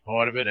artistic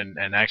part of it,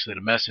 and actually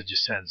the message it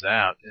sends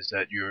out is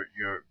that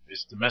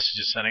the message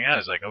it's sending out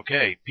is like,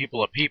 okay,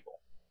 people are people.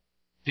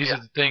 These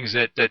are the things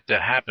that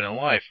happen in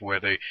life, where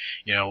a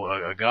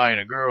guy and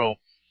a girl,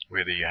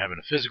 whether you're having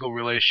a physical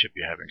relationship,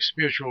 you're having a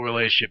spiritual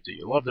relationship, that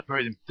you love the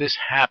person, this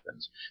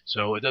happens.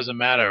 So it doesn't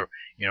matter,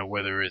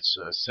 whether it's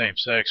same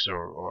sex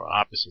or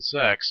opposite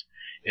sex,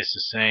 it's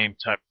the same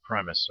type of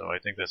premise. So I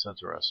think that's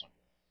interesting.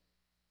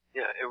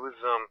 Yeah, it was,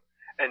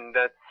 and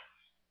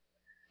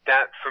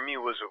that for me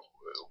was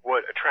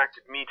what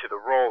attracted me to the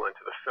role and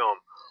to the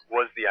film,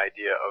 was the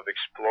idea of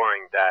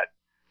exploring that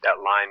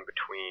line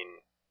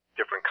between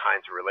different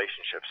kinds of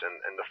relationships,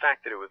 and the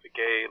fact that it was a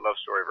gay love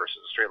story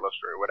versus a straight love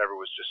story, whatever,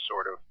 was just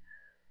sort of,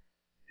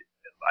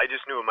 I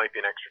just knew it might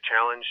be an extra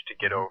challenge to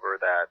get over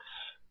that,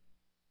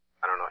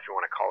 I don't know if you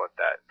want to call it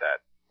that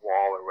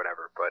wall or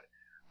whatever, but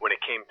when it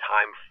came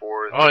time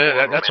for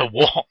that's a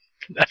wall.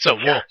 That's a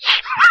wall.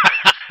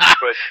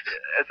 But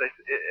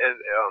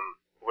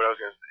what I was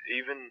going to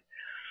say, even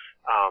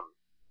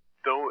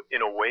though in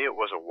a way it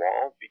was a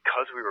wall,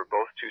 because we were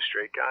both two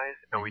straight guys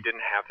and we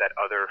didn't have that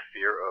other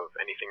fear of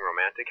anything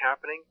romantic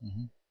happening,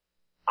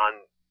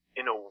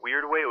 in a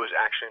weird way it was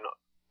actually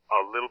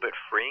a little bit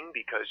freeing,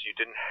 because you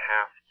didn't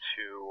have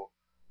to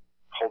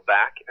hold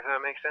back, if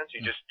that makes sense.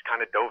 You just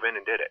kind of dove in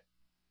and did it.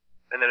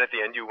 And then at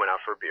the end you went out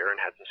for a beer and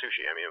had some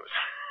sushi. It was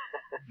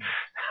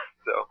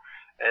so,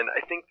 and I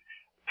think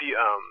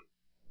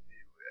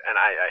and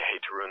I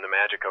hate to ruin the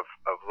magic of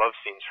love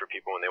scenes for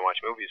people when they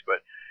watch movies, but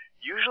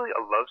usually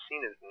a love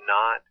scene is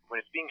not, when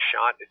it's being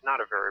shot, it's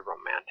not a very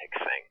romantic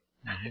thing.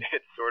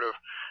 It's sort of,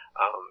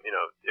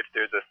 if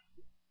there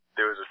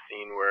was a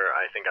scene where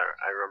I think I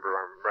remember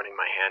I'm running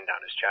my hand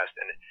down his chest,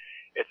 and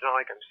it's not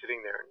like I'm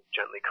sitting there and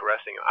gently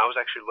caressing him. I was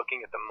actually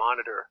looking at the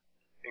monitor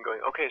and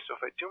going, okay, so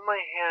if I do my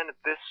hand at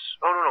this,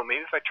 no,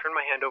 maybe if I turn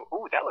my hand over,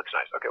 ooh, that looks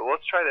nice. Okay, well,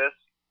 let's try this.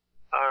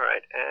 All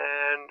right,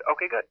 and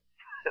okay, good.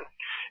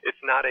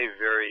 It's not a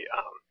very,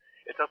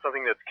 it's not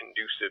something that's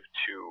conducive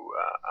to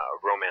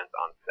romance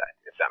on set,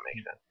 if that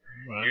makes sense.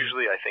 Right.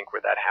 Usually I think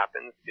where that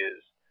happens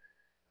is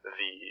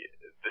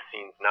the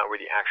scenes, not where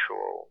the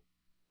actual,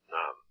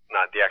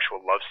 not the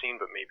actual love scene,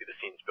 but maybe the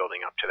scenes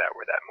building up to that,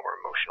 where that more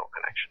emotional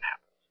connection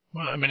happens.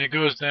 Well, I mean, it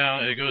goes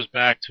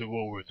back to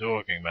what we were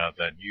talking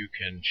about, that you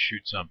can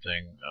shoot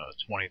something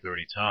 20,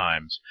 30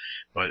 times,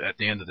 but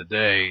at the end of the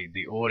day,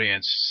 the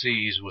audience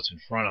sees what's in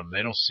front of them.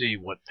 They don't see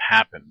what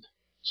happened.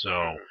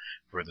 So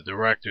for the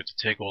director to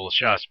take all the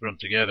shots, put them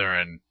together,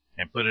 and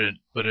put it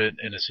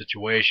in a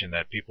situation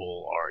that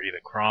people are either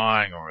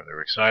crying or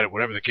they're excited,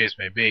 whatever the case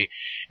may be,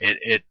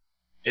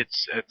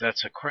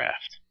 that's a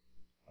craft.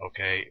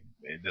 Okay,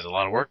 there's a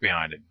lot of work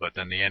behind it, but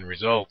then the end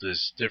result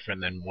is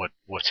different than what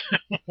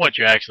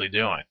you're actually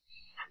doing.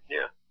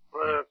 Yeah,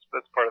 well,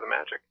 that's part of the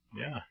magic.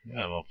 Yeah.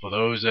 Well, for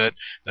those that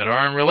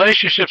are in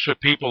relationships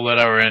with people that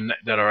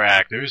are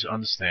actors,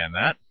 understand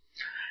that.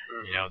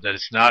 That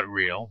it's not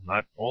real,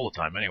 not all the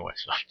time anyway.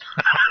 So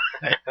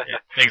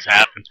things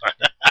happen.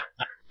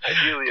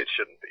 Ideally, it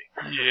shouldn't be.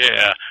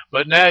 Yeah,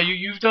 but now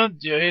you've done.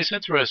 It's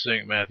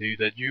interesting, Matthew,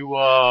 that you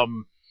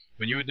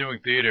when you were doing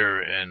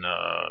theater in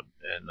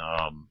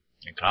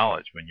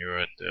college, when you were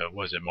at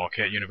was it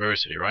Marquette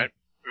University, right?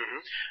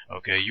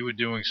 Okay, you were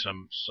doing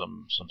some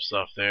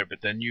stuff there,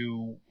 but then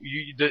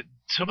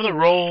some of the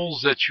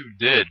roles that you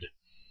did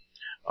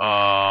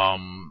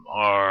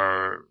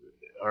are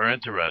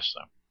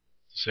interesting,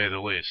 to say the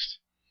least.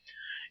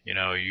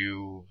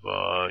 You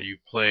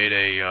played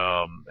a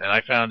and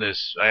I found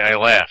this. I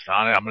laughed.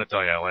 I'm going to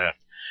tell you, I laughed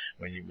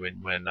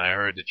when I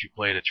heard that you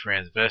played a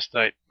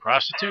transvestite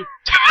prostitute.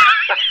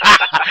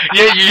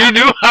 Yeah, you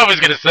knew I was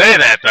going to say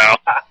that, though.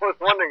 I was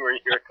wondering where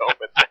you were going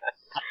with that.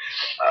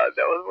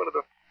 That was one of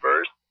the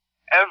first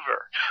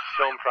ever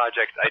film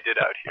projects I did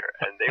out here,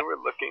 and they were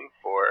looking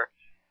for,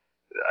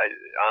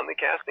 on the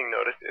casting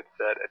notice, it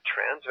said a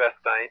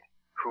transvestite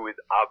who is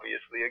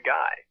obviously a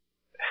guy.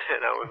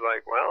 And I was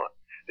like, well,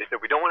 they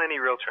said, we don't want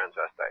any real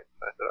transvestites.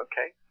 So I said,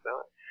 okay. So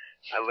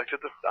I looked at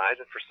the size,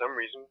 and for some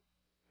reason,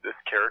 this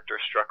character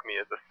struck me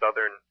as a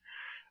southern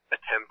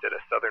attempt at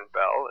a southern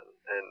belle,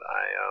 and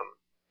I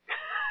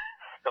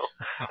so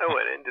I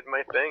went in, did my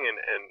thing, and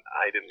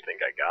I didn't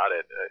think I got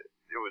it.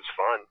 It was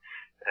fun,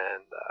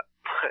 and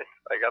but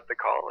I got the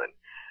call, and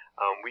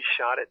we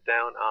shot it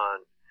down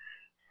on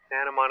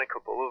Santa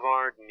Monica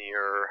Boulevard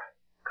near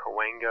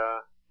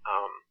Cahuenga.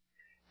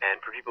 And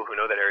for people who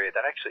know that area,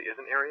 that actually is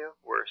an area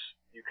where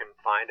you can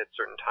find at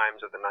certain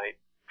times of the night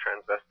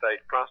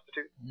transvestite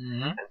prostitutes.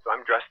 Mm-hmm. And so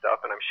I'm dressed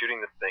up and I'm shooting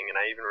this thing, and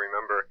I even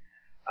remember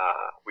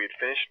we had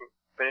finished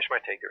my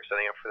take. They were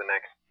setting up for the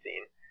next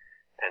scene,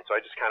 and so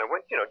I just kind of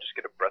went, just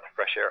get a breath of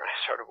fresh air, and I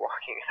started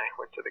walking, and I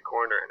went to the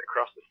corner, and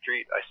across the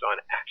street I saw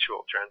an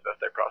actual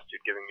transvestite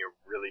prostitute giving me a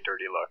really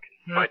dirty look.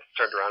 So I just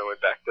turned around and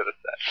went back to the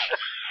set.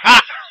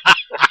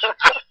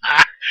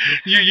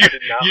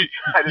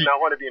 I did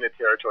not want to be in a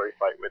territory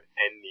fight with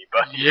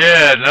anybody.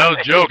 Yeah, no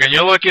joke. And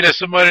you're looking at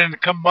somebody to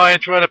come by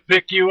and try to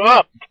pick you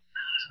up.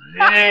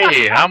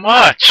 Hey, how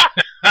much?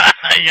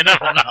 You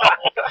never know.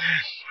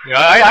 Yeah,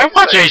 I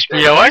watch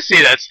HBO. I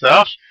see that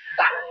stuff.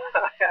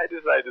 I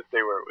decided to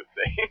stay where it was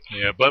safe.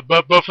 Yeah, but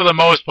for the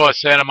most part,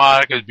 Santa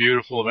Monica is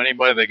beautiful. If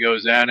anybody that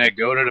goes down there,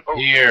 go to the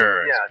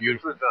pier. Yeah, it's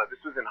beautiful. This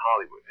was in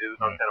Hollywood. It was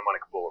on Santa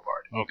Monica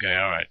Boulevard. Okay,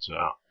 all right. So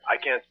I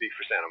can't speak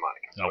for Santa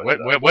Monica.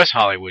 No, West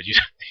Hollywood, you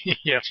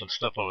have some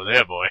stuff over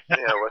there, boy.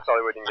 Yeah, West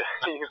Hollywood, you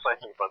can find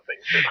some fun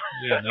things too.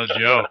 Yeah, no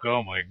joke.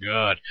 Oh my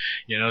God.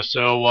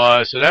 So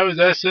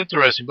that's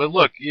interesting. But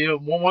look,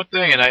 one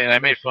thing, and I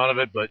made fun of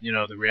it, but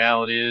the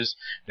reality is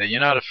that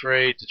you're not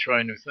afraid to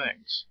try new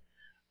things.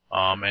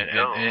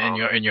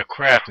 And your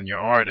craft and your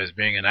art as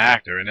being an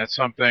actor, and that's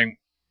something.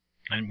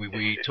 And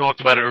we talked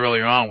about it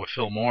earlier on with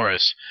Phil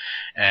Morris,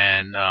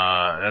 and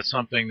that's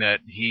something that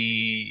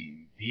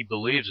he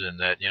believes in.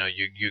 That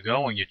you're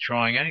going, you're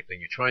trying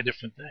anything, you try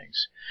different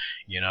things,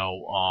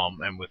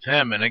 and with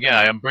him, and again,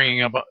 I'm bringing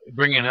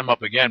him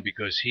up again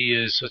because he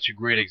is such a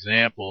great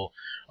example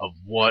of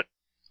what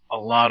a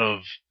lot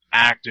of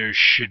actors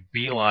should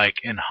be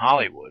like in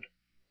Hollywood.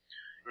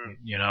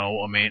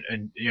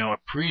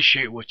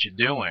 Appreciate what you're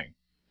doing.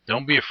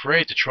 Don't be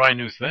afraid to try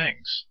new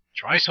things.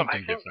 Try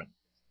something different.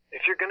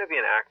 If you're going to be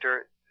an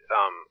actor,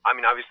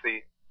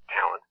 obviously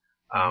talent,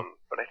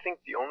 but I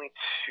think the only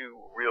two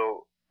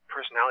real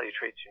personality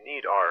traits you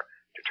need are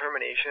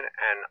determination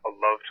and a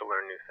love to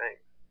learn new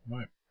things.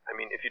 Right.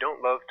 If you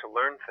don't love to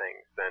learn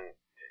things, then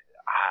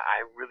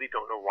I really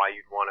don't know why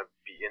you'd want to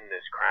be in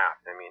this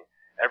craft.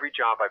 Every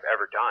job I've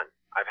ever done,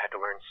 I've had to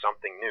learn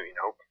something new,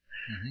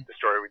 Mm-hmm. The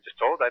story we just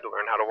told, I had to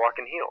learn how to walk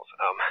in heels.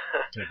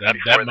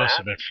 That must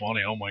have been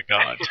funny. Oh my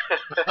God!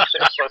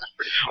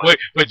 Wait,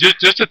 but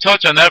just to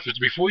touch on that,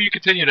 before you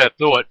continue that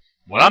thought,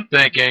 what I'm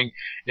thinking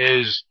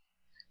is,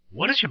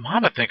 what does your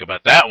mama think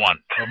about that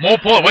one? Or more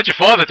important, what's your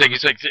father think?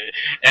 He's like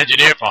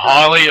engineer for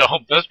Harley. Oh,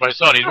 that's my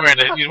son. He's wearing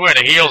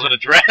the heels and a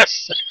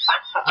dress.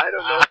 I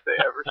don't know if they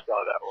ever saw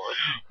that one.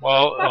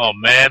 Well, oh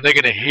man, they're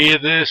gonna hear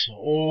this.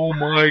 Oh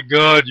my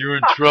God, you're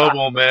in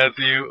trouble,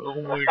 Matthew.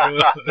 Oh my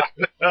God.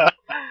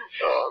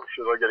 Oh, I'm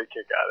sure they'll get a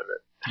kick out of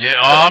it. Yeah,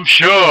 I'm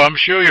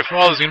sure your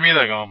father's gonna be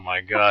like, oh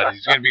my God,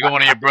 he's gonna be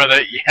going to your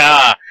brother.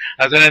 Yeah,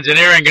 how's that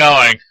engineering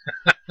going?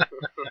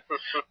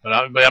 But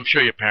I'm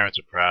sure your parents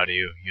are proud of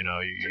you.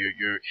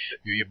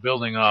 You're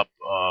building up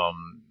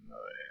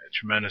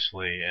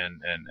tremendously in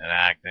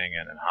acting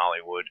and in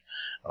Hollywood.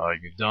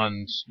 You've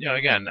done,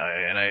 again,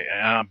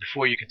 and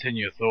before you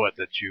continue your thought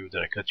that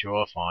I cut you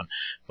off on,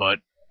 but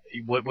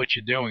what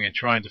you're doing and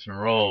trying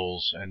different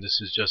roles, and this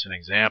is just an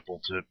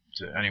example to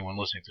anyone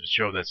listening to the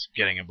show that's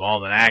getting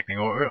involved in acting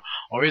or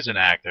is an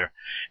actor,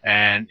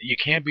 and you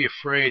can't be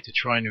afraid to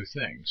try new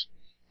things.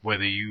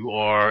 If you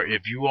are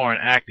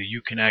an actor,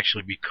 you can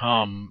actually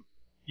become,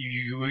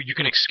 you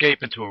can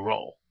escape into a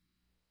role.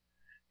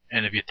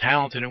 And if you're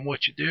talented in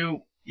what you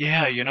do,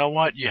 yeah, you know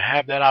what? You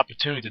have that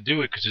opportunity to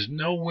do it because there's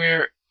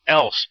nowhere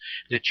else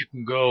that you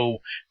can go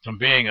from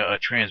being a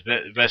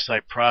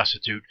transvestite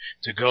prostitute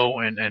to go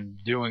and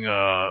doing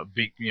a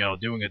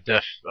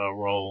deaf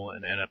role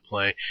in a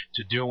play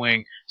to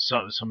doing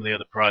some of the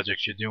other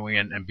projects you're doing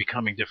and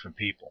becoming different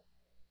people.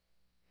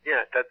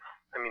 Yeah, that's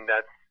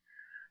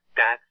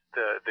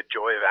the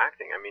joy of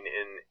acting.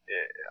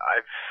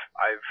 I've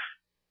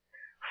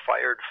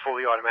fired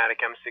fully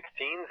automatic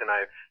M16s, and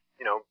I've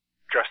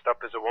dressed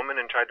up as a woman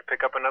and tried to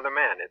pick up another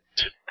man.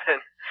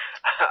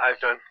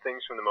 I've done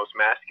things from the most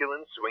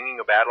masculine,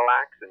 swinging a battle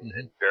axe and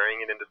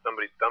burying it into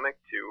somebody's stomach,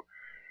 to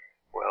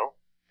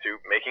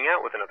making out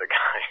with another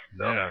guy.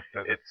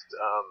 So it's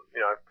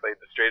I've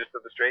played the straightest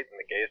of the straight and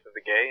the gayest of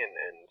the gay,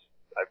 and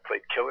I've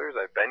played killers.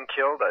 I've been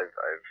killed. I've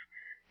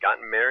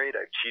gotten married.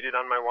 I've cheated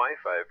on my wife.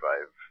 I've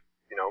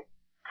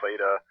played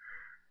a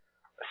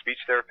speech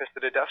therapist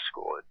at a deaf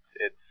school.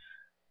 It's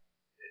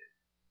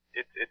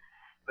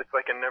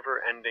like a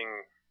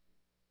never-ending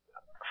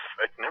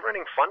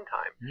fun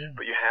time. Yeah.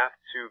 But you have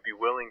to be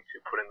willing to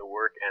put in the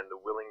work and the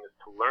willingness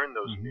to learn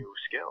those new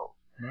skills.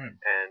 Right.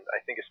 And I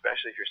think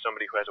especially if you're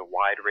somebody who has a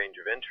wide range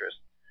of interests,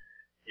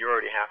 you're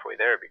already halfway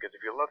there, because if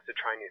you love to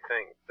try new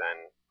things,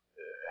 then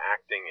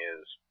acting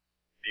is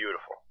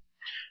beautiful.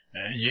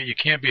 And you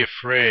can't be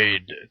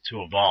afraid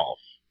to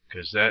evolve,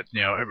 because that,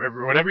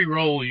 every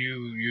role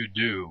you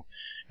do,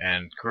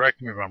 and correct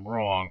me if I'm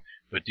wrong,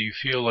 but do you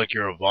feel like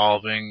you're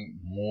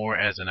evolving more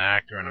as an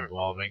actor and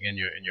evolving in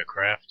your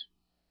craft?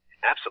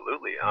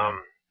 Absolutely.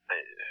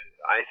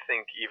 I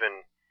think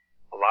even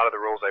a lot of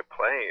the roles I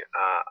play,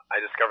 I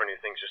discover new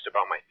things just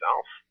about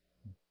myself.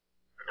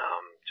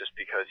 Just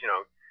because,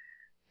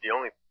 the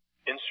only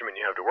instrument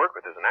you have to work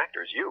with as an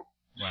actor is you.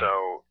 Right.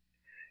 So,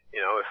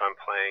 if I'm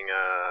playing,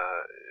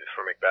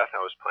 for Macbeth,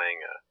 I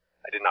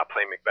did not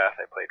play Macbeth.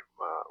 I played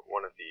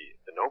one of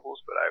the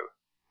nobles, but I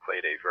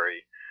played a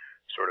very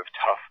sort of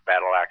tough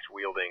battle axe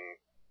wielding,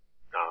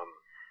 I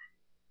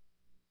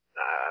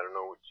don't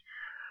know,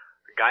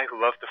 a guy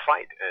who loves to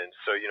fight. And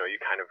so, you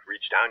kind of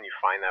reach down, you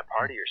find that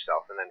part of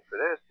yourself. And then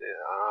for this,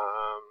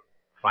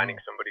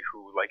 finding somebody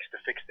who likes to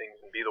fix things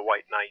and be the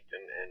white knight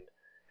and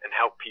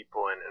help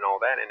people and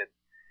all that. And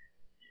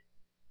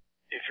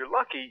if you're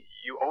lucky,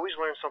 you always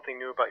learn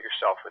something new about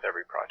yourself with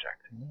every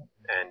project.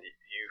 And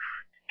you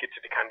get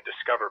to kind of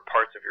discover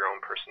parts of your own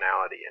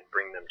personality and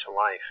bring them to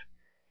life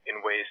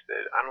in ways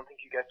that I don't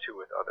think you get to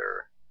with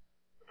other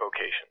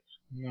vocations.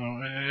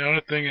 No, and the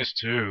other thing is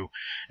too,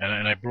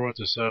 and I brought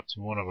this up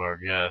to one of our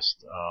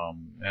guests,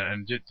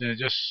 and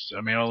just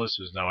I mean, all this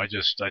is I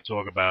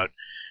talk about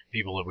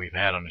people that we've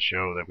had on the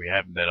show, that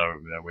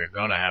we're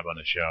going to have on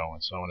the show,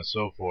 and so on and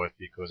so forth,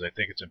 because I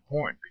think it's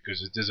important,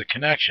 because there's a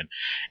connection.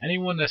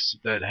 Anyone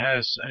that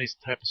has any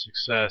type of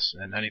success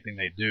in anything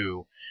they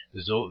do,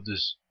 there's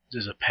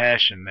a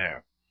passion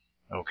there.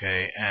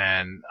 Okay,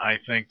 and I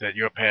think that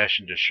your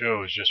passion just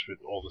shows just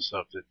with all the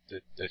stuff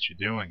that you're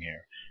doing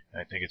here.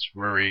 And I think it's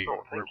I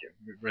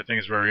think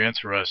it's very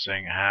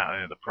interesting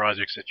how the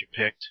projects that you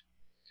picked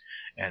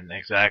and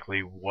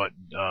exactly what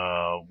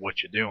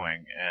you're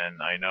doing.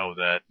 And I know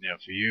that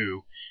for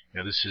you,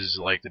 this is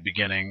like the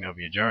beginning of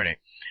your journey,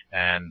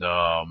 and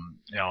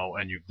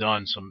and you've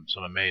done some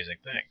amazing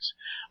things.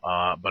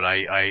 But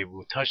I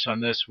will touch on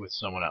this with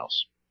someone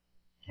else.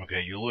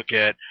 Okay, you look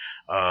at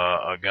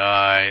a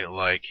guy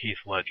like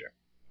Heath Ledger.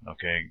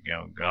 Okay,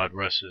 God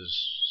rest his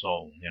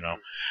soul.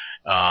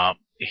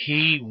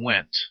 He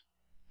went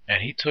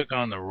and he took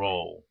on the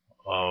role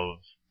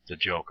of the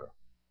Joker.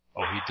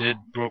 Oh, he did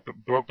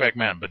Brokeback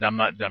Mountain, but I'm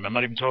not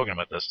even talking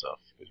about that stuff,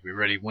 because we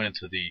already went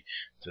into the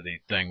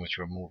thing with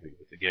your movie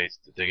with the gay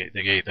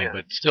thing. Yeah.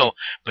 But still,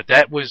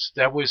 that was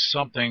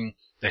something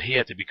that he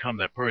had to become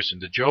that person,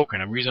 the Joker.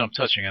 And the reason I'm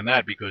touching on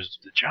that, because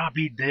the job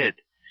he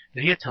did,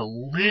 that he had to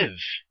live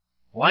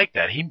like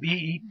that.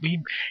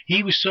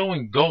 He was so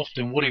engulfed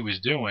in what he was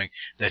doing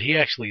that he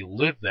actually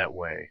lived that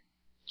way,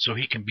 so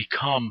he can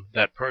become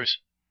that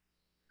person.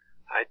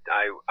 I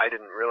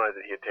didn't realize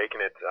that he had taken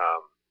it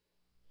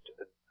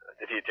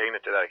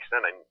to that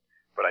extent.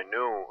 But I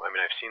knew. I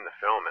mean, I've seen the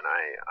film, and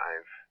I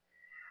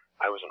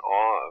was in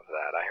awe of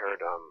that. I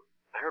heard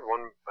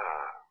one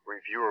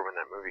reviewer when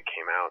that movie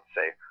came out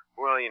say,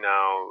 well,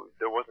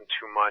 there wasn't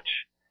too much.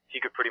 He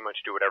could pretty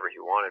much do whatever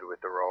he wanted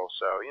with the role,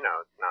 so,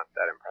 it's not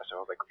that impressive.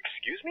 I was like,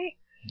 excuse me?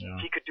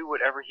 Yeah. He could do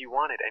whatever he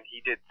wanted, and he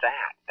did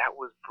that. That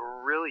was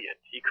brilliant.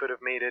 He could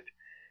have made it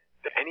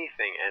to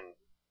anything, and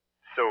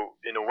so,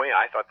 in a way,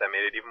 I thought that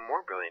made it even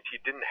more brilliant. He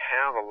didn't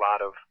have a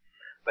lot of,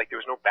 there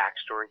was no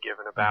backstory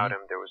given about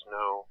him. There was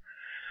no,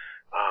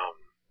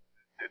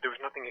 there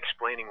was nothing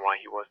explaining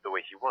why he was the way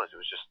he was. It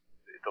was just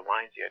the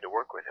lines he had to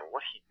work with, and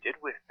what he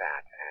did with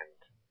that, and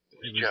it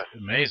was just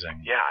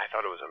amazing. Yeah, I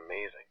thought it was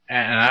amazing.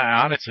 And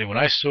I, honestly,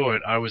 when I saw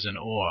it, I was in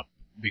awe,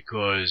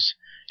 because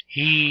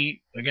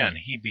he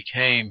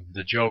became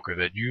the Joker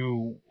that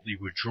you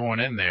were drawn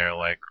in there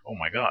like, oh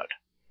my God.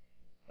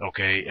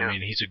 Okay, yeah. I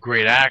mean, he's a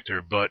great actor,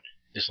 but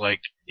it's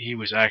like he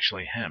was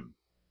actually him.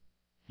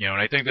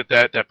 And I think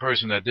that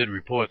person that did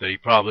report that he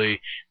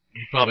probably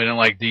didn't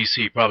like DC,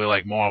 he probably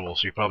liked Marvel,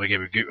 so he probably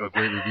gave a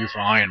great review for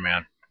Iron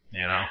Man.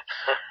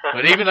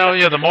 But even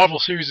though the Marvel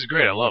series is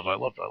great, I love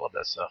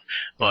that stuff.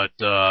 But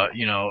a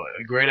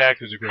great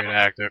actor is a great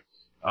actor.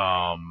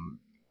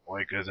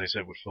 Like as I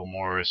said, with Phil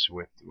Morris,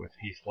 with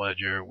Heath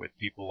Ledger, with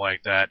people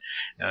like that.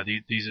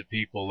 These are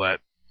people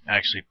that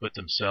actually put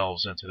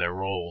themselves into their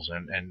roles,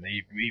 and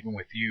even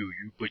with you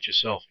put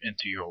yourself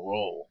into your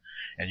role,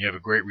 and you have a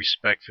great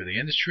respect for the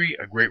industry,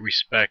 a great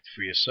respect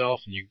for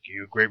yourself, and you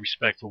have great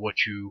respect for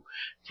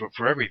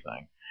for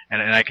everything.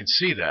 And I can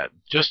see that.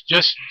 Just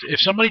if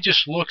somebody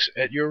just looks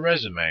at your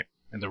resume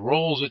and the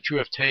roles that you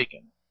have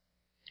taken,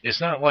 it's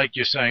not like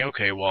you're saying,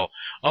 okay, well,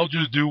 I'll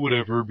just do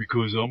whatever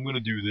because I'm going to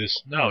do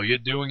this. No, you're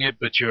doing it,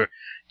 but you're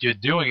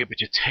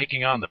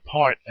taking on the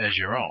part as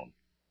your own.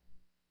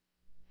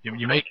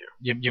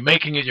 You're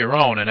making it your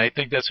own, and I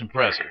think that's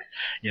impressive.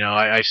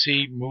 I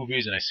see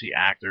movies and I see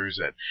actors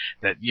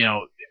that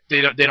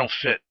they don't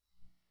fit.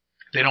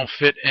 They don't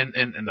fit in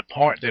the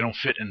part. They don't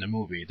fit in the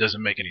movie. It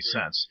doesn't make any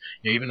sense.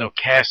 Even though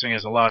casting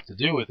has a lot to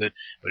do with it,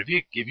 but if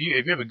you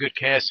have a good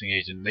casting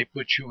agent, and they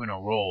put you in a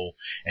role,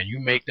 and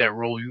you make that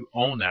role, you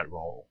own that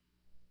role.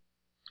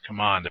 Come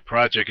on, the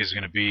project is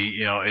going to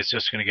be, it's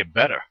just going to get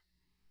better.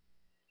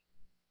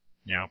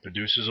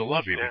 Producers will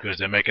love you because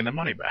they're making the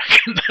money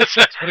back. that's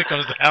what it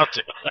comes down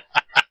to.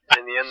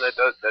 In the end,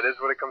 that is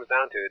what it comes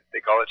down to. They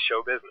call it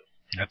show business.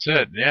 That's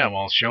it. Yeah,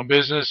 well, show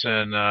business,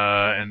 and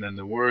then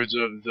the words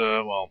of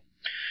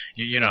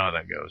you know how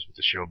that goes with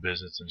the show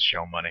business and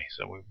show money.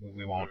 So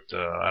we won't.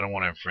 I don't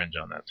want to infringe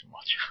on that too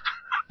much.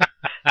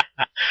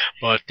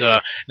 But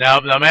now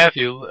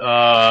Matthew,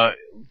 why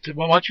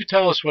don't you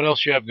tell us what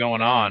else you have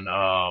going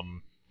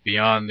on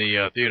beyond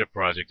the theater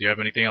project? Do you have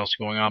anything else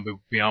going on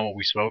beyond what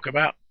we spoke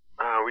about?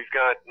 We've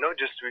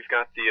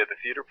got the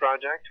theater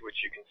project,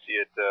 which you can see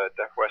at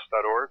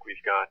deafwest.org.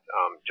 We've got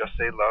Just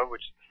Say Love,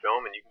 which is the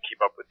film, and you can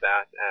keep up with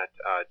that at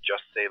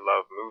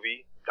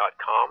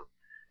justsaylovemovie.com.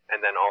 And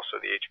then also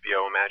the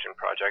HBO Imagine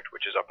project,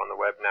 which is up on the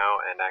web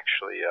now, and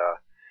actually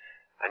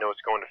I know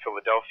it's going to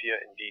Philadelphia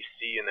and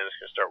DC, and then it's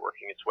going to start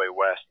working its way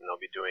west, and they'll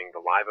be doing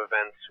the live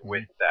events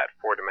with that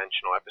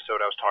four-dimensional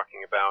episode I was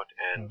talking about.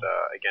 And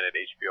again, at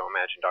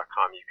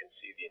HBOimagine.com, you can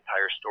see the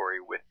entire story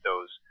with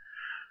those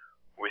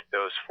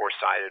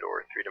four-sided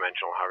or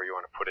three-dimensional, however you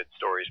want to put it,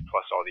 stories,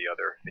 plus all the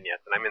other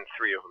vignettes. And I'm in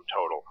 3 of them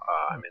total.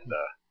 I'm in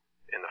the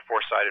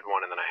four-sided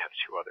one, and then I have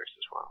 2 others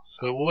as well.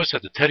 So what was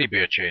that? The teddy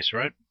bear chase,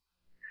 right?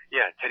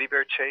 Yeah, Teddy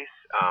Bear Chase,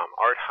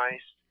 Art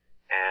Heist,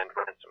 and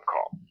Ransom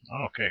Call.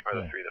 Oh, okay, are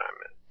cool. the 3 that I'm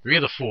in.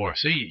 3 of the 4.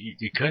 See,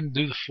 you couldn't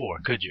do the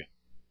 4, could you?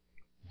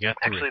 You got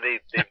 3.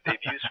 Actually,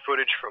 they've used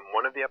footage from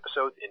one of the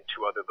episodes in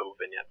 2 other little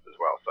vignettes as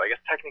well. So I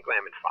guess technically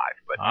I'm in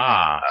 5, but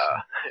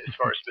as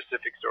far as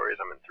specific stories,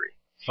 I'm in 3.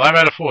 5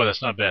 out of 4.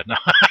 That's not bad. No.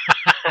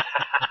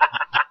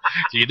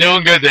 So you're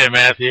doing good there,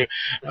 Matthew.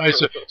 All right,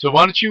 so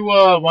why don't you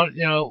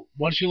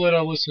let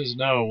our listeners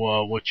know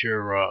what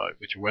your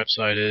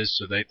website is,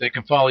 so they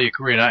can follow your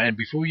career. And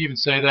before you even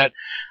say that,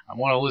 I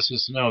want our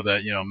listeners to know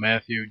that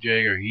Matthew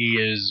Jaeger,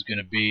 he is going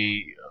to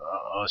be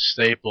a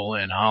staple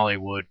in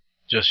Hollywood.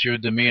 Just your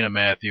demeanor,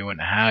 Matthew, and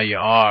how you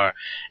are,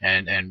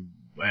 and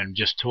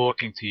just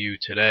talking to you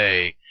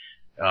today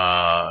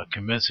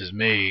convinces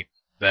me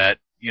that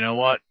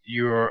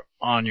you're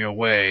on your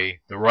way,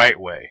 the right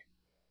way,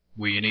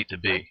 where you need to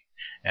be.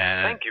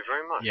 And thank you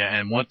very much. Yeah,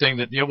 and one thing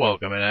that you're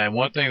welcome, and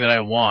one thing that I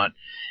want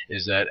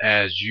is that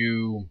as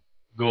you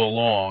go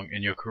along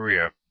in your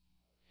career,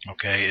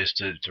 okay, is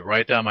to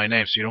write down my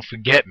name so you don't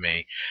forget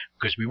me,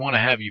 because we want to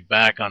have you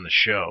back on the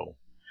show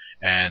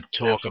and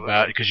talk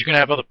about, because you're going to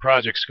have other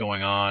projects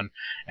going on,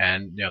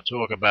 and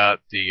talk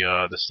about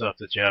the stuff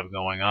that you have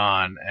going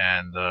on,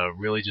 and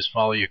really just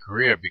follow your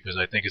career, because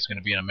I think it's going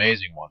to be an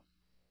amazing one.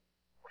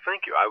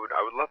 Thank you. I would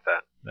love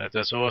that.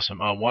 That's awesome.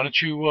 Why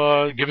don't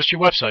you give us your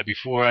website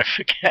before I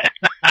forget?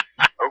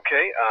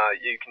 Okay.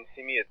 You can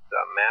see me. It's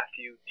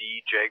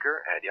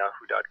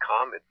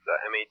MatthewDJager@yahoo.com. It's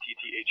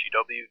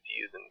MatthewDew, D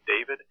as in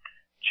David,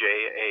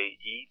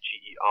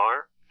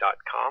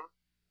 JAEGER.com.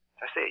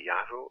 Did I say it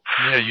Yahoo?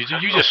 Yeah, you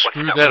just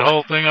screwed that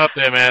whole thing up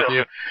there,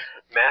 Matthew. So,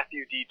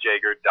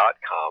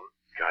 MatthewDJager.com.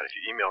 God, if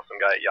you email some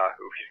guy at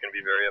Yahoo, he's going to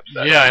be very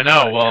upset. Yeah, I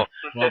know.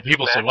 Well,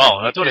 people say, well,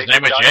 I thought his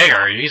name was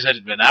Jaeger. He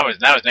said now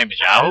his name is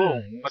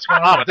Yahoo. What's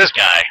going on with this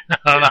guy? I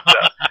don't know.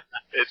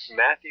 It's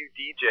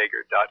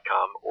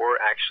MatthewDJager.com,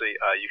 or actually,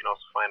 you can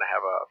also find I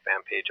have a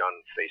fan page on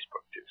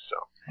Facebook too. So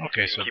you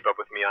can keep up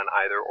with me on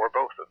either or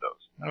both of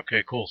those.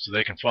 Okay, cool. So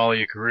they can follow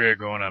your career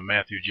going to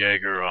Matthew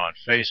Jaeger on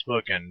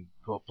Facebook and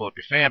pull up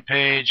your fan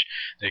page.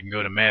 They can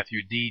go to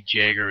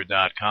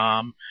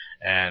MatthewDJager.com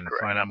and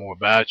find out more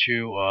about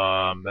you.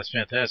 That's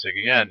fantastic.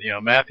 Again,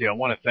 Matthew, I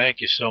want to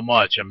thank you so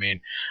much. I mean,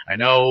 I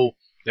know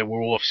that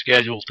we're off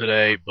schedule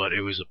today, but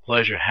it was a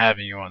pleasure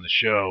having you on the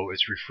show.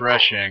 It's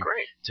refreshing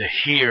to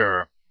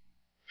hear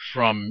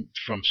from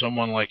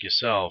someone like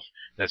yourself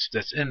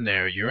that's in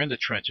there. You're in the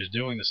trenches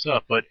doing the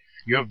stuff, but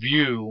your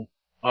view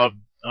of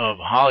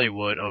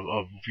Hollywood,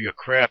 of your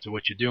craft, of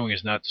what you're doing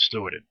is not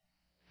distorted.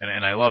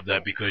 And I love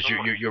that, because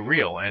you're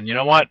real. And you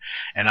know what?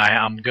 And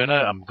I'm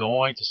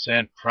going to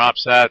send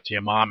props out to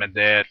your mom and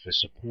dad for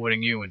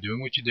supporting you and doing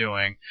what you're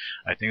doing.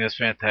 I think that's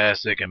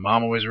fantastic. And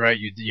Mama was right.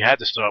 You had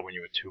to start when you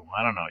were 2.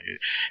 I don't know.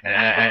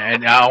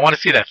 And I want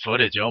to see that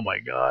footage. Oh my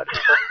God,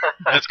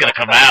 that's gonna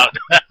come out.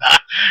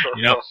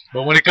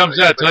 But when it comes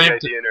out, tell you.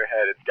 Idea in her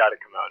head, it's got to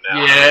come out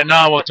now. Yeah,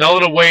 no. Well, tell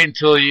her to wait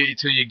until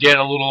you get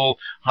a little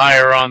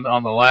higher on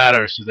the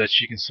ladder, so that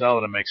she can sell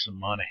it and make some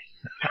money.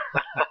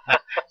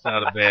 It's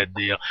not a bad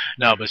deal.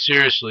 No, but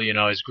seriously,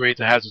 it's great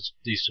to have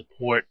the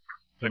support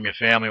from your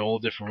family, all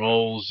the different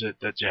roles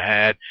that you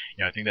had.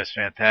 I think that's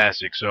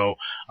fantastic. So,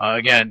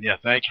 again,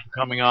 thank you for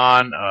coming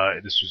on.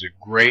 This was a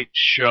great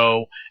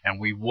show, and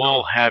we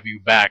will have you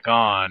back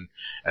on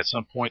at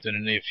some point in the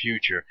near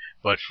future.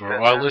 But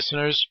for our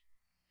listeners,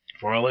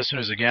 For our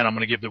listeners, again, I'm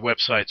going to give the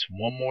websites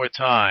one more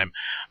time.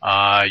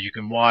 You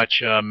can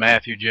watch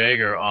Matthew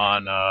Jaeger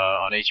on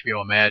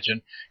HBO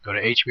Imagine. Go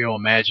to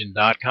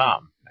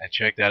hboimagine.com and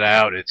check that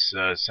out. It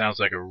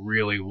sounds like a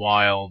really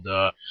wild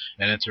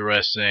and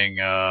interesting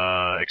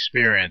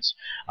experience.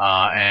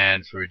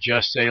 And for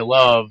Just Say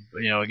Love,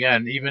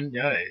 again, even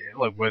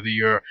look, whether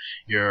you're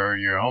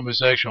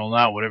homosexual or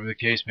not, whatever the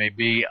case may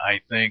be,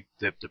 I think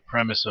that the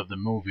premise of the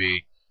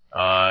movie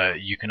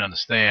you can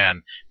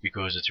understand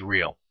because it's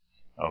real.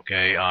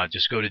 Okay,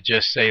 just go to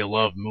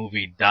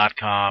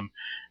justsaylovemovie.com,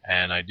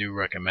 and I do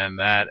recommend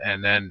that.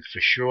 And then for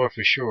sure,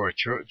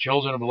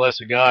 Children of the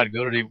Blessed God,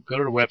 go to the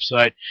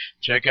website,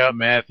 check out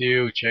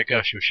Matthew, check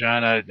out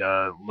Shoshana.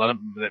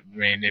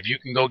 If you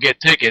can go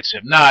get tickets.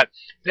 If not,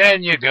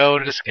 then you go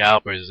to the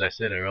scalpers, as I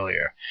said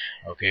earlier.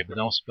 Okay, but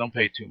don't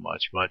pay too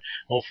much. But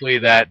hopefully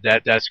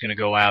that's going to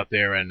go out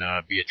there and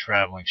be a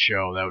traveling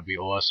show. That would be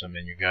awesome,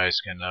 and you guys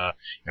can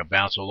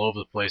bounce all over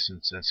the place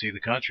and see the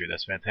country.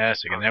 That's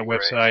fantastic. And that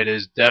website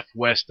is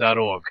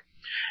deafwest.org.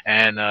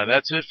 And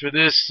that's it for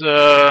this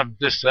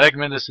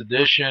segment, this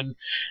edition,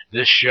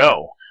 this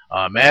show.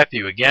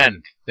 Matthew,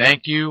 again,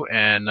 thank you,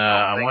 and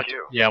I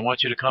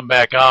want you to come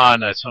back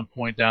on at some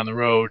point down the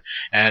road,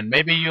 and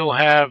maybe you'll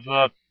have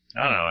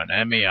an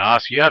Emmy,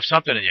 Oscar. You have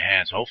something in your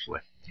hands,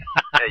 hopefully.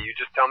 Yeah, you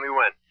just tell me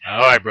when.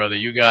 All right, brother,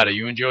 you got it.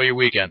 You enjoy your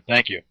weekend.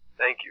 Thank you.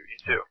 Thank you. You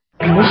too.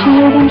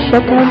 Initiating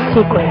shutdown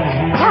sequence.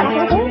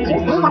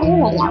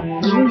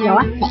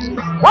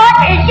 What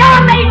is your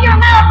major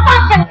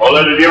malfunction? So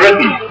let it be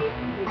written.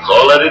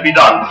 So let it be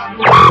done.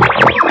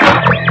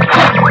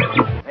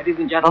 Ladies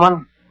and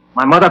gentlemen,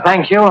 my mother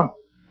thanks you,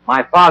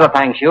 my father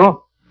thanks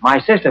you, my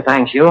sister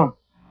thanks you,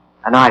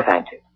 and I thank you.